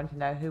neighbor that wanted to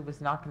know who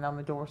was knocking on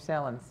the door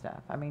selling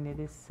stuff. I mean, it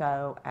is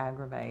so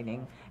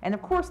aggravating. And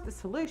of course, the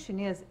solution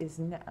is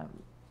no,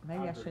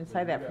 maybe I shouldn't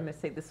say that from this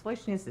seat. The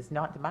solution is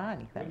not to buy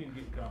We anything. need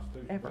to get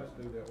constitution, Ever. let's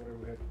do that, whatever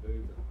we have to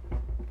do, but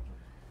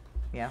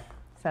Yeah,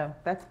 so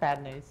that's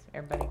bad news.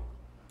 Everybody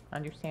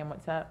understand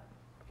what's up?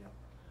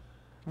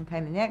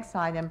 Okay, the next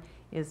item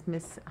is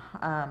Ms.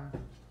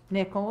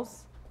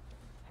 Nichols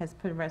has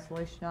put a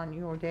resolution on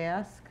your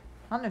desk.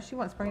 I don't know if she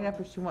wants to bring it up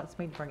or she wants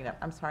me to bring it up.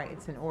 I'm sorry,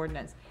 it's an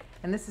ordinance.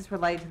 And this is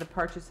related to the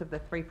purchase of the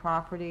 3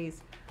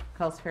 properties,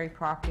 Coles Ferry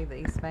property, the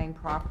East Main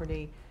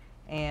property,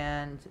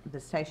 and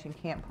the Station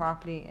Camp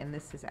property, and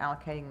this is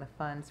allocating the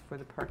funds for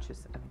the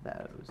purchase of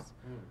those.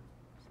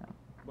 So,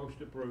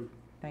 motion approved.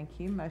 thank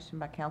you. Motion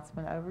by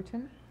Councilman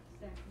Overton.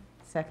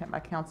 Second by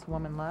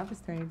Councilwoman Love. Is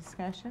there any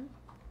discussion?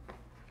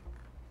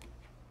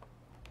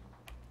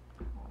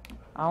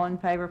 All in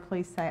favor,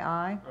 please say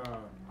aye.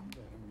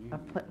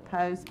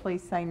 Opposed,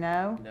 please say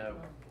no. No.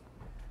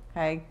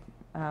 Okay,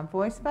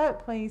 voice vote,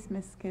 please,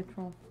 Ms.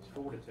 Kittrell. It's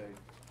 42.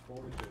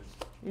 42.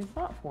 It's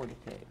not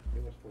 42.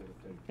 It was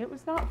 42. It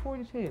was not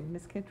 42,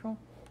 Ms. Kittrell.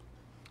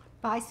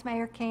 Vice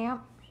Mayor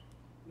Camp?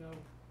 No.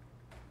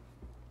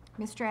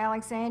 Mr.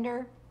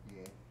 Alexander?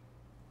 Yes.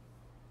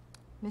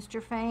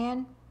 Mr.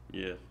 Fan?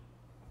 Yes.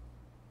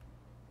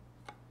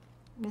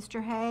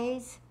 Mr.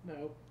 Hayes?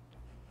 No.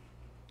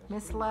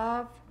 Miss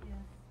Love?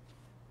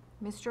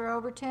 Mr.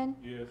 Overton?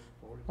 Yes.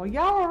 Well,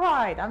 y'all are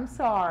right, I'm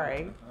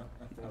sorry.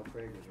 No,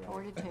 Craig is right.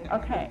 42.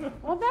 Okay,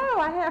 well, no,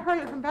 I had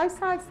heard it from both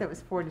sides that it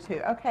was 4 to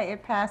 2. Okay,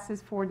 it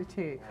passes 4 to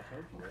 2.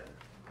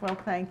 Well,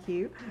 thank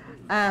you.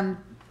 And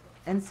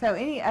so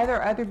any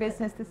other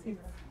business this evening?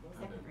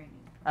 Second reading.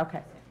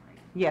 Okay.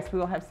 Yes, we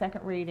will have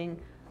second reading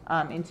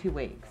in 2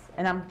 weeks.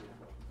 And I'm,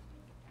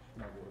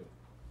 No, go ahead.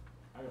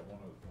 I got one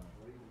other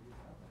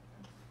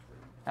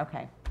thing.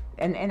 okay.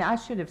 And I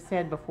should have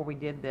said before we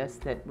did this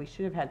that we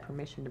should have had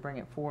permission to bring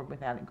it forward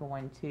without it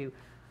going to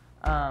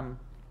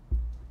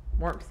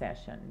work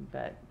session,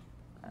 but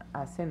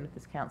I assume that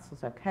this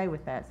council's okay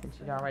with that since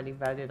you'd already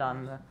voted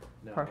on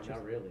the purchase. No,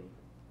 not really,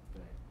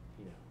 but,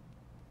 you know.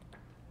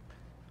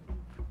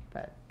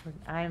 But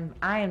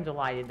I am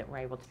delighted that we're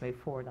able to move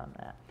forward on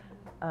that.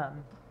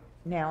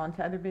 Now on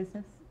to other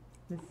business.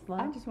 Ms. I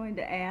Love? just wanted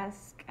to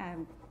ask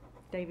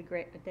David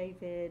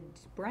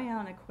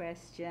Brown a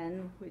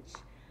question, which,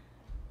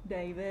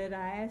 David,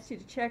 I asked you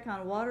to check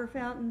on water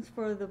fountains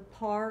for the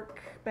park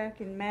back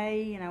in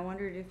May, and I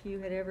wondered if you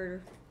had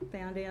ever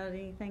found out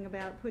anything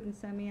about putting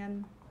some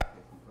in.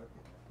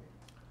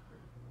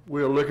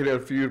 We're looking at a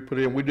few to put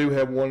in. We do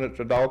have one at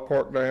the dog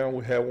park now.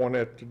 We have one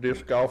at the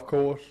disc golf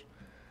course.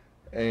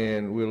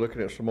 And we're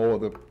looking at some more.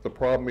 The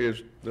problem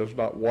is there's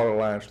not water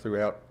lines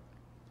throughout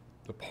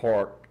the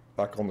park,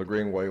 like on the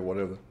greenway or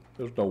whatever.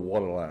 There's no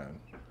water line.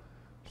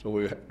 So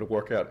we have to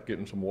work out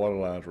getting some water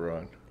lines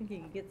run. I think you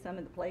could get some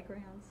at the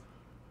playgrounds,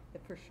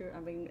 for sure. I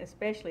mean,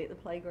 especially at the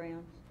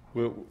playgrounds.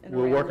 We're And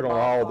around working the on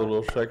all the ballpark.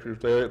 little sectors.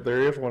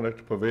 There is one at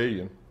the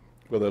pavilion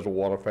where there's a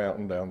water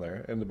fountain down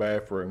there, and the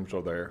bathrooms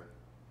are there.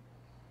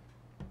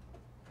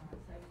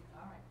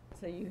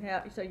 So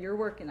you're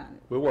working on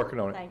it. We're working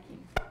on it. Thank you.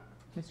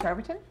 Mr.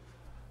 Overton?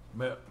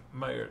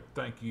 Mayor,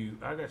 thank you.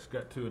 I just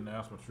got two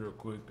announcements real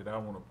quick that I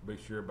want to be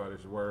sure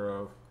everybody's aware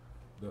of.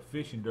 The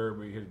fishing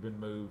derby has been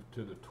moved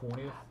to the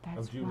 20th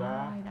of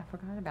July. Right, I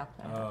forgot about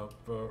that.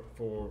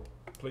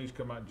 Please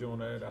come out and join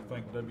that. I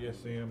think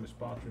WSM is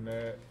sponsoring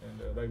that, and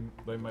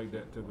they moved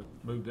that to the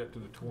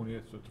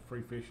 20th, so it's a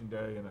free fishing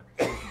day and a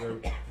fishing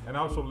derby. And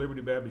also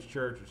Liberty Baptist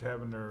Church is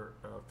having their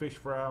fish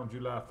fry on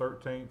July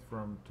 13th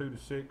from 2 to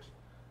 6,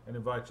 and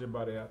invites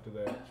everybody out to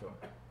that. So.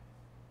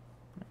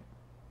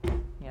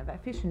 Yeah,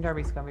 that fishing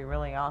derby's gonna be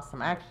really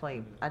awesome.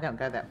 Actually, I don't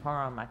go that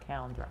far on my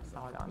calendar. I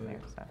saw it on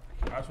there, so.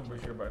 I just want to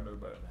be sure everybody knew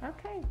about it.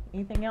 Okay,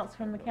 anything else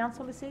from the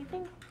council this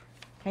evening?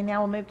 Okay, now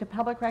we'll move to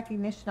public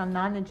recognition on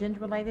non-agenda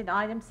related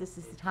items. This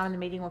is the time of the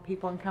meeting where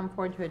people can come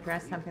forward to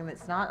address something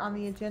that's not on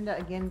the agenda.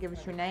 Again, give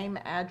us your name,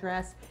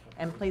 address,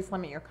 and please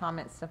limit your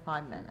comments to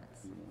 5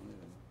 minutes.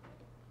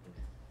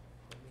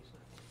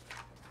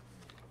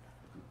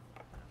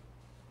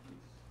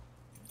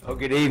 Oh,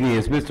 good evening.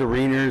 It's Mr.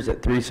 Reiners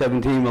at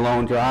 317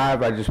 Malone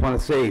Drive. I just want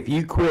to say, if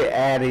you quit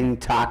adding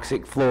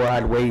toxic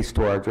fluoride waste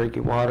to our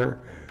drinking water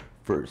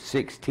for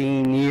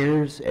 16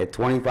 years at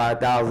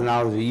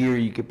 $25,000 a year,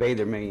 you could pay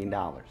their $1 million.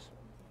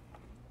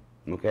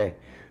 Okay?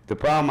 The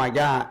problem I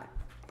got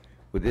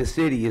with this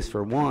city is,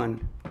 for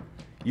one,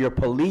 your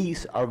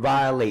police are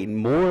violating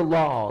more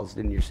laws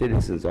than your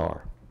citizens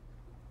are.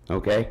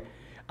 Okay?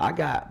 I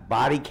got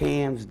body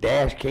cams,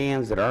 dash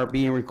cams that aren't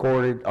being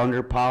recorded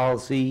under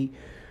policy.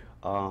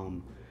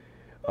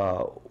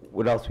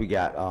 What else we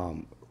got?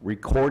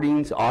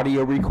 Recordings,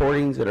 audio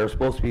recordings that are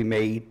supposed to be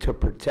made to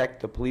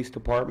protect the police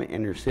department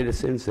and their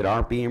citizens that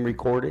aren't being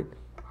recorded.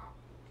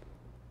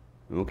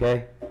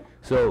 Okay?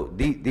 So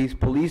these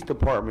police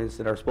departments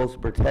that are supposed to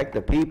protect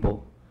the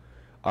people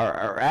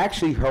are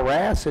actually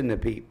harassing the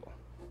people.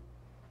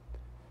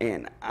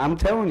 And I'm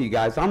telling you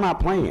guys, I'm not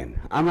playing.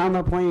 I'm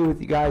not playing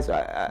with you guys.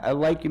 I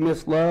like you,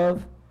 Miss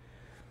Love.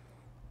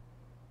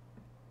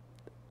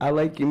 I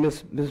like you,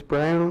 Miss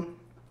Brown.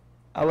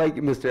 I like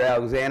you, Mr.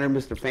 Alexander,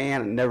 Mr.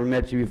 Fan. I never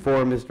met you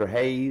before, Mr.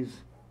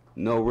 Hayes.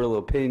 No real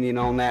opinion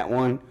on that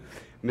one.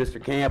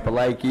 Mr. Camp, I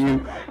like you.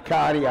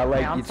 Cotty, I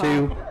like you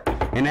too.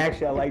 And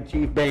actually, I like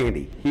Chief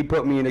Bandy. He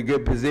put me in a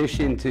good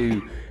position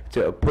to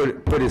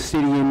put a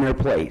city in their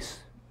place,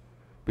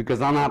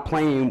 because I'm not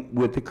playing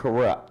with the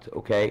corrupt.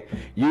 Okay,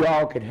 you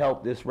all could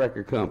help this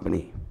record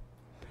company.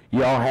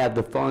 You all have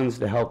the funds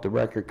to help the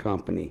record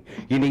company.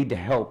 You need to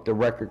help the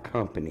record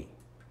company.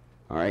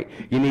 All right,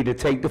 you need to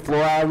take the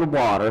floor out of the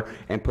water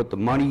and put the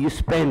money you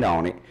spend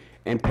on it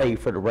and pay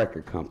for the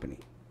record company.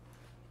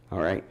 All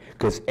right,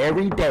 because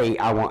every day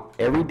I want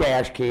every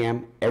dash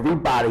cam, every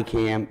body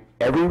cam,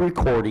 every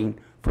recording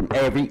from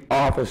every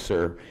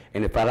officer,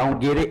 and if I don't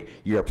get it,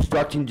 you're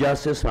obstructing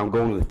justice, and I'm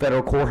going to the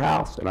federal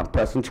courthouse, and I'm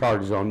pressing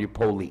charges on your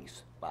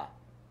police. Bye.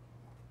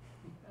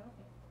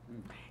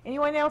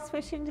 Anyone else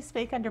wishing to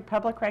speak under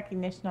public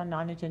recognition on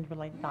non-agenda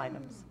related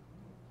items?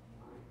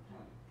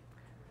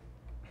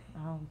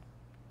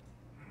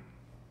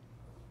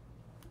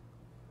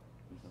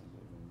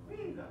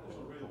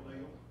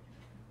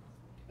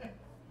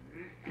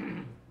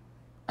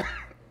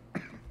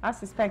 I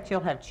suspect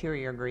you'll have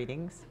cheerier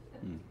greetings.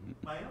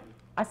 Ma'am?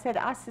 I said,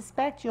 I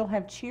suspect you'll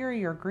have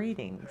cheerier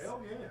greetings. Hell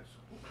yes.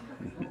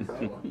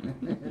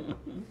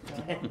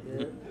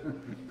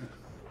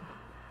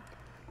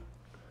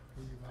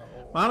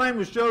 My name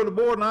is Joe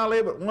DeBoer, and I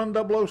live at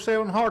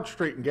 1007 Hart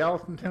Street in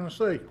Gallatin,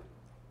 Tennessee.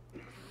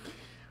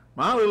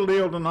 My little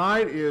deal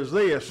tonight is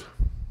this.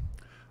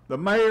 The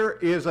mayor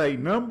is a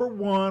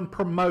 #1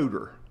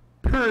 promoter,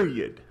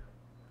 period.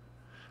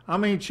 I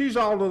mean, she's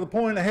all to the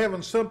point of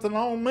having something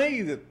on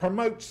me that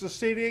promotes the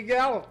city of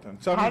Gallatin.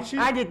 So,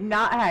 I did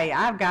not, hey,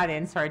 I've got to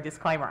insert a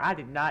disclaimer. I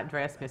did not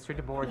dress Mr.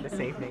 DeBoer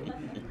this evening.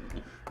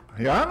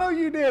 Yeah, I know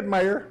you did,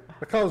 Mayor,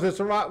 because it's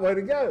the right way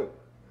to go.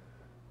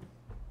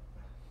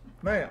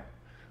 Now,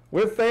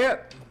 with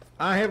that,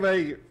 I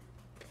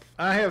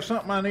have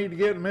something I need to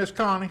get to Miss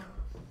Connie.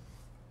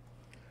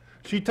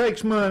 She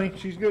takes money.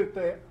 She's good at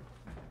that.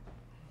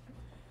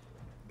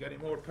 Got any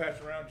more to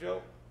pass around,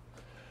 Joe?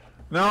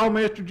 No,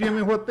 Mr.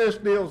 Jimmy, what this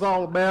deal's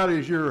all about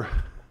is your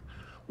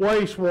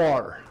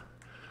wastewater.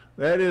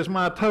 That is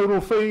my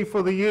total fee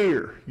for the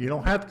year. You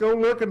don't have to go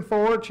looking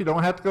for it. You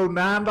don't have to go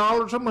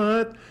 $9 a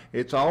month.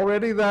 It's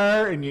already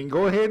there, and you can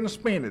go ahead and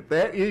spend it.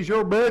 That is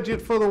your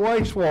budget for the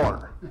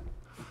wastewater.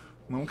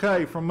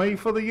 Okay, from me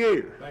for the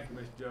year. Thank you,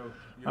 Mr. Joe.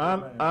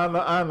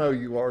 I know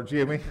you are,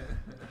 Jimmy.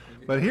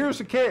 But here's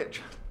the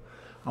catch.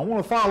 I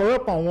want to follow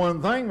up on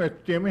one thing,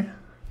 Mr. Jimmy.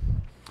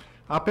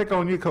 I pick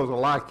on you because I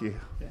like you.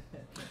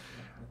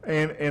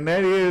 And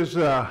that is,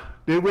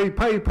 did we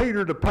pay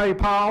Peter to pay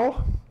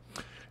Paul?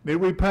 Did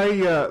we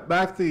pay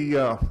back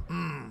the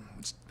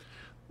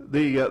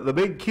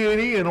big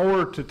kitty in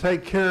order to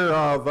take care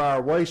of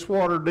our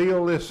wastewater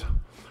deal this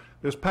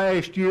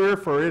past year,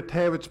 for it to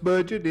have its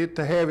budget, it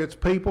to have its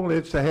people,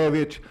 it to have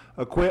its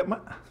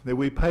equipment? Did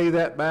we pay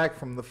that back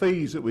from the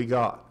fees that we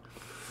got?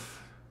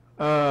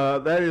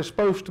 That is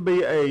supposed to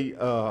be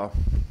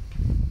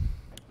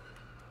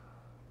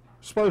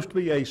supposed to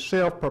be a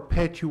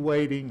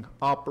self-perpetuating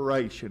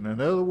operation.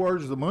 In other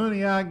words, the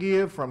money I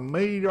give from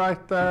me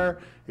right there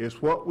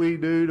is what we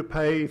do to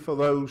pay for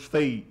those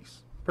fees,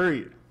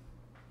 period.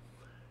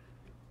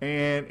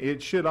 And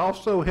it should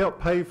also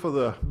help pay for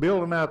the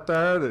building out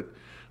there that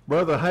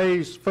Brother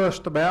Hayes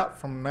fussed about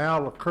from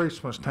now to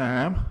Christmas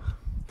time.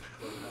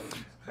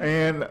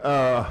 And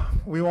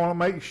we want to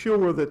make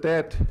sure that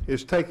that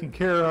is taken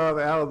care of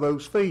out of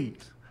those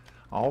fees.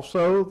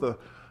 Also,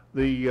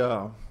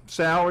 the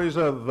salaries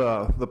of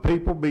the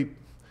people be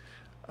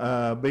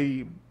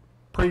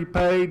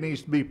prepaid,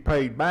 needs to be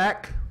paid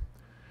back.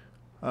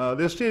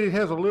 This city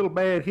has a little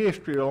bad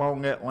history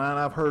along that line.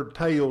 I've heard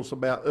tales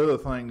about other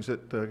things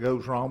that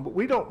goes wrong, but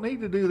we don't need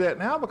to do that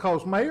now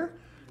because, Mayor,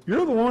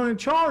 you're the one in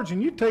charge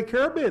and you take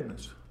care of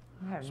business.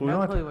 I have So we no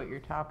don't have clue what you're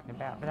talking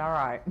about, but all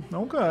right.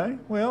 Okay,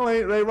 well,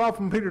 they rob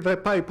from Peter, they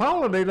pay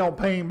Paul, and they don't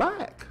pay him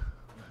back.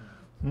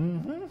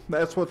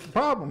 That's what the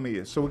problem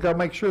is, so we gotta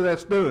make sure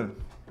that's done.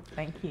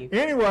 Thank you.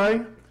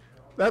 Anyway,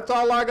 that's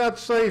all I got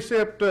to say,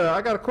 except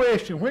I got a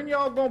question. When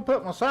y'all gonna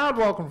put my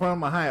sidewalk in front of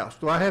my house?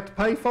 Do I have to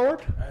pay for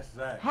it?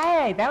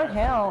 Hey, that would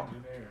help.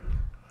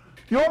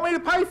 You want me to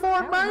pay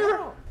for it,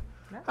 Mayor?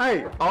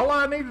 Hey, all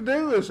I need to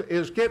do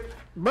is get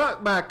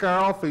Buck back there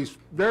off his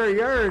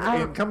dirty area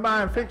and come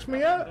by and fix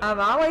me up. I've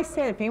always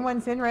said if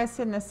anyone's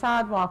interested in a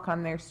sidewalk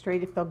on their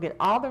street, if they'll get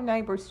all their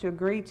neighbors to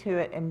agree to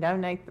it and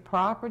donate the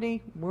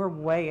property, we're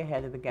way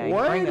ahead of the game.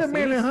 Wait a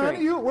minute,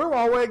 honey. We're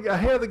all way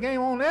ahead of the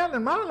game on that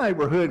in my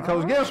neighborhood.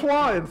 Because guess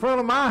what? In front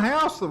of my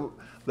house, the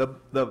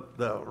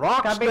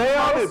rocks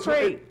down.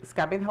 It's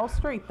got to be the whole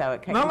street, though.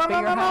 It can't just be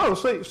your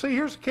house. No. See,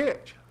 here's the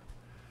catch.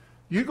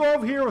 You go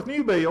over here with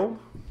New Build.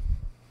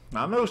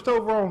 I noticed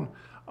over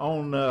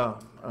on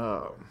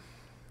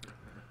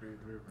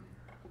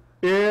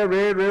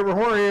Red River,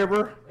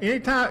 wherever.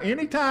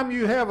 Anytime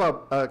you have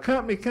a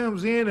company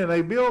comes in and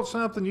they build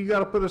something, you got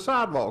to put a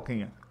sidewalk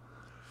in.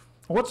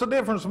 What's the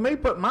difference of me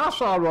putting my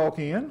sidewalk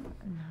in?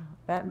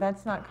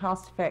 That's not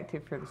cost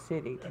effective for the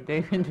city to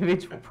do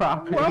individual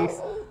properties.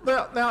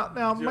 Well,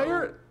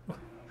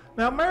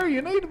 Mayor,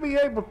 you need to be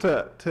able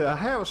to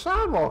have a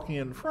sidewalk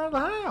in front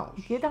of the house.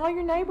 Get all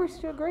your neighbors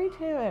to agree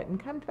to it and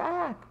come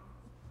back.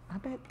 I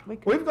bet we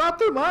could. We've got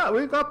the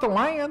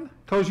land,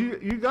 because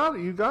you got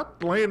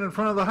the land in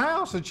front of the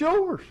house. It's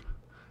yours.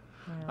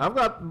 Yeah.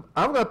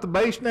 I've got the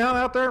base down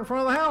out there in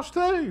front of the house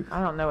too. I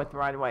don't know what the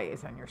right of way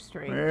is on your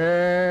street.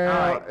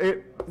 Yeah.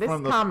 Right. This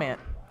comment,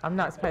 I'm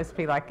not supposed to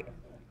be like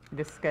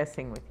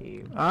discussing with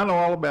you. I know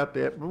all about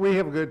that, but we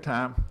have a good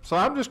time. So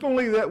I'm just going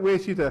to leave that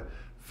with you to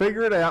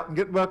figure it out and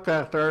get Buck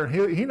out there,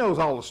 and he knows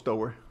all the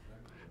story.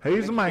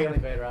 He's the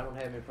man. I don't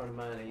have him in front of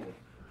mine either.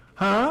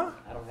 Huh?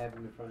 I don't have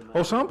him in front of mine.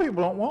 Well, some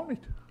people don't want it.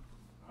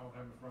 I don't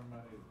have him in front of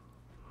mine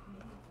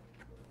either.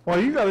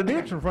 Well, you got a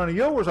ditch in front of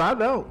yours. I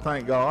don't,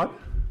 thank God.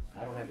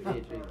 I don't have a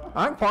ditch either.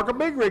 I can park a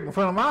big rig in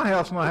front of my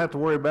house and not have to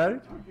worry about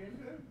it.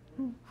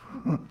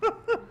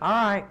 All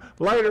right.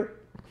 Later.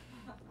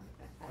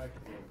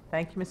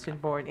 Thank you, Mr.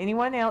 Board.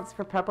 Anyone else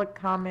for public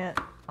comment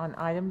on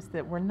items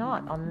that were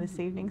not on this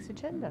evening's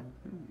agenda?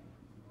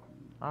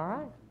 All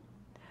right.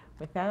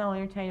 With that, I'll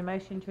entertain a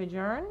motion to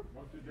adjourn.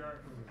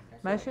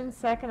 Motion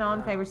second. All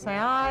in favor say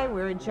aye.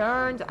 We're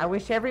adjourned. I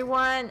wish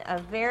everyone a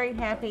very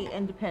happy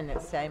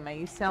Independence Day. May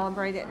you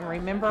celebrate it and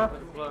remember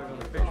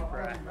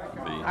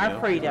our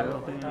freedom.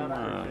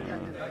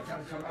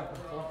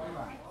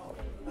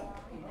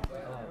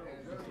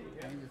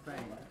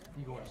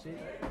 You going to see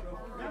it?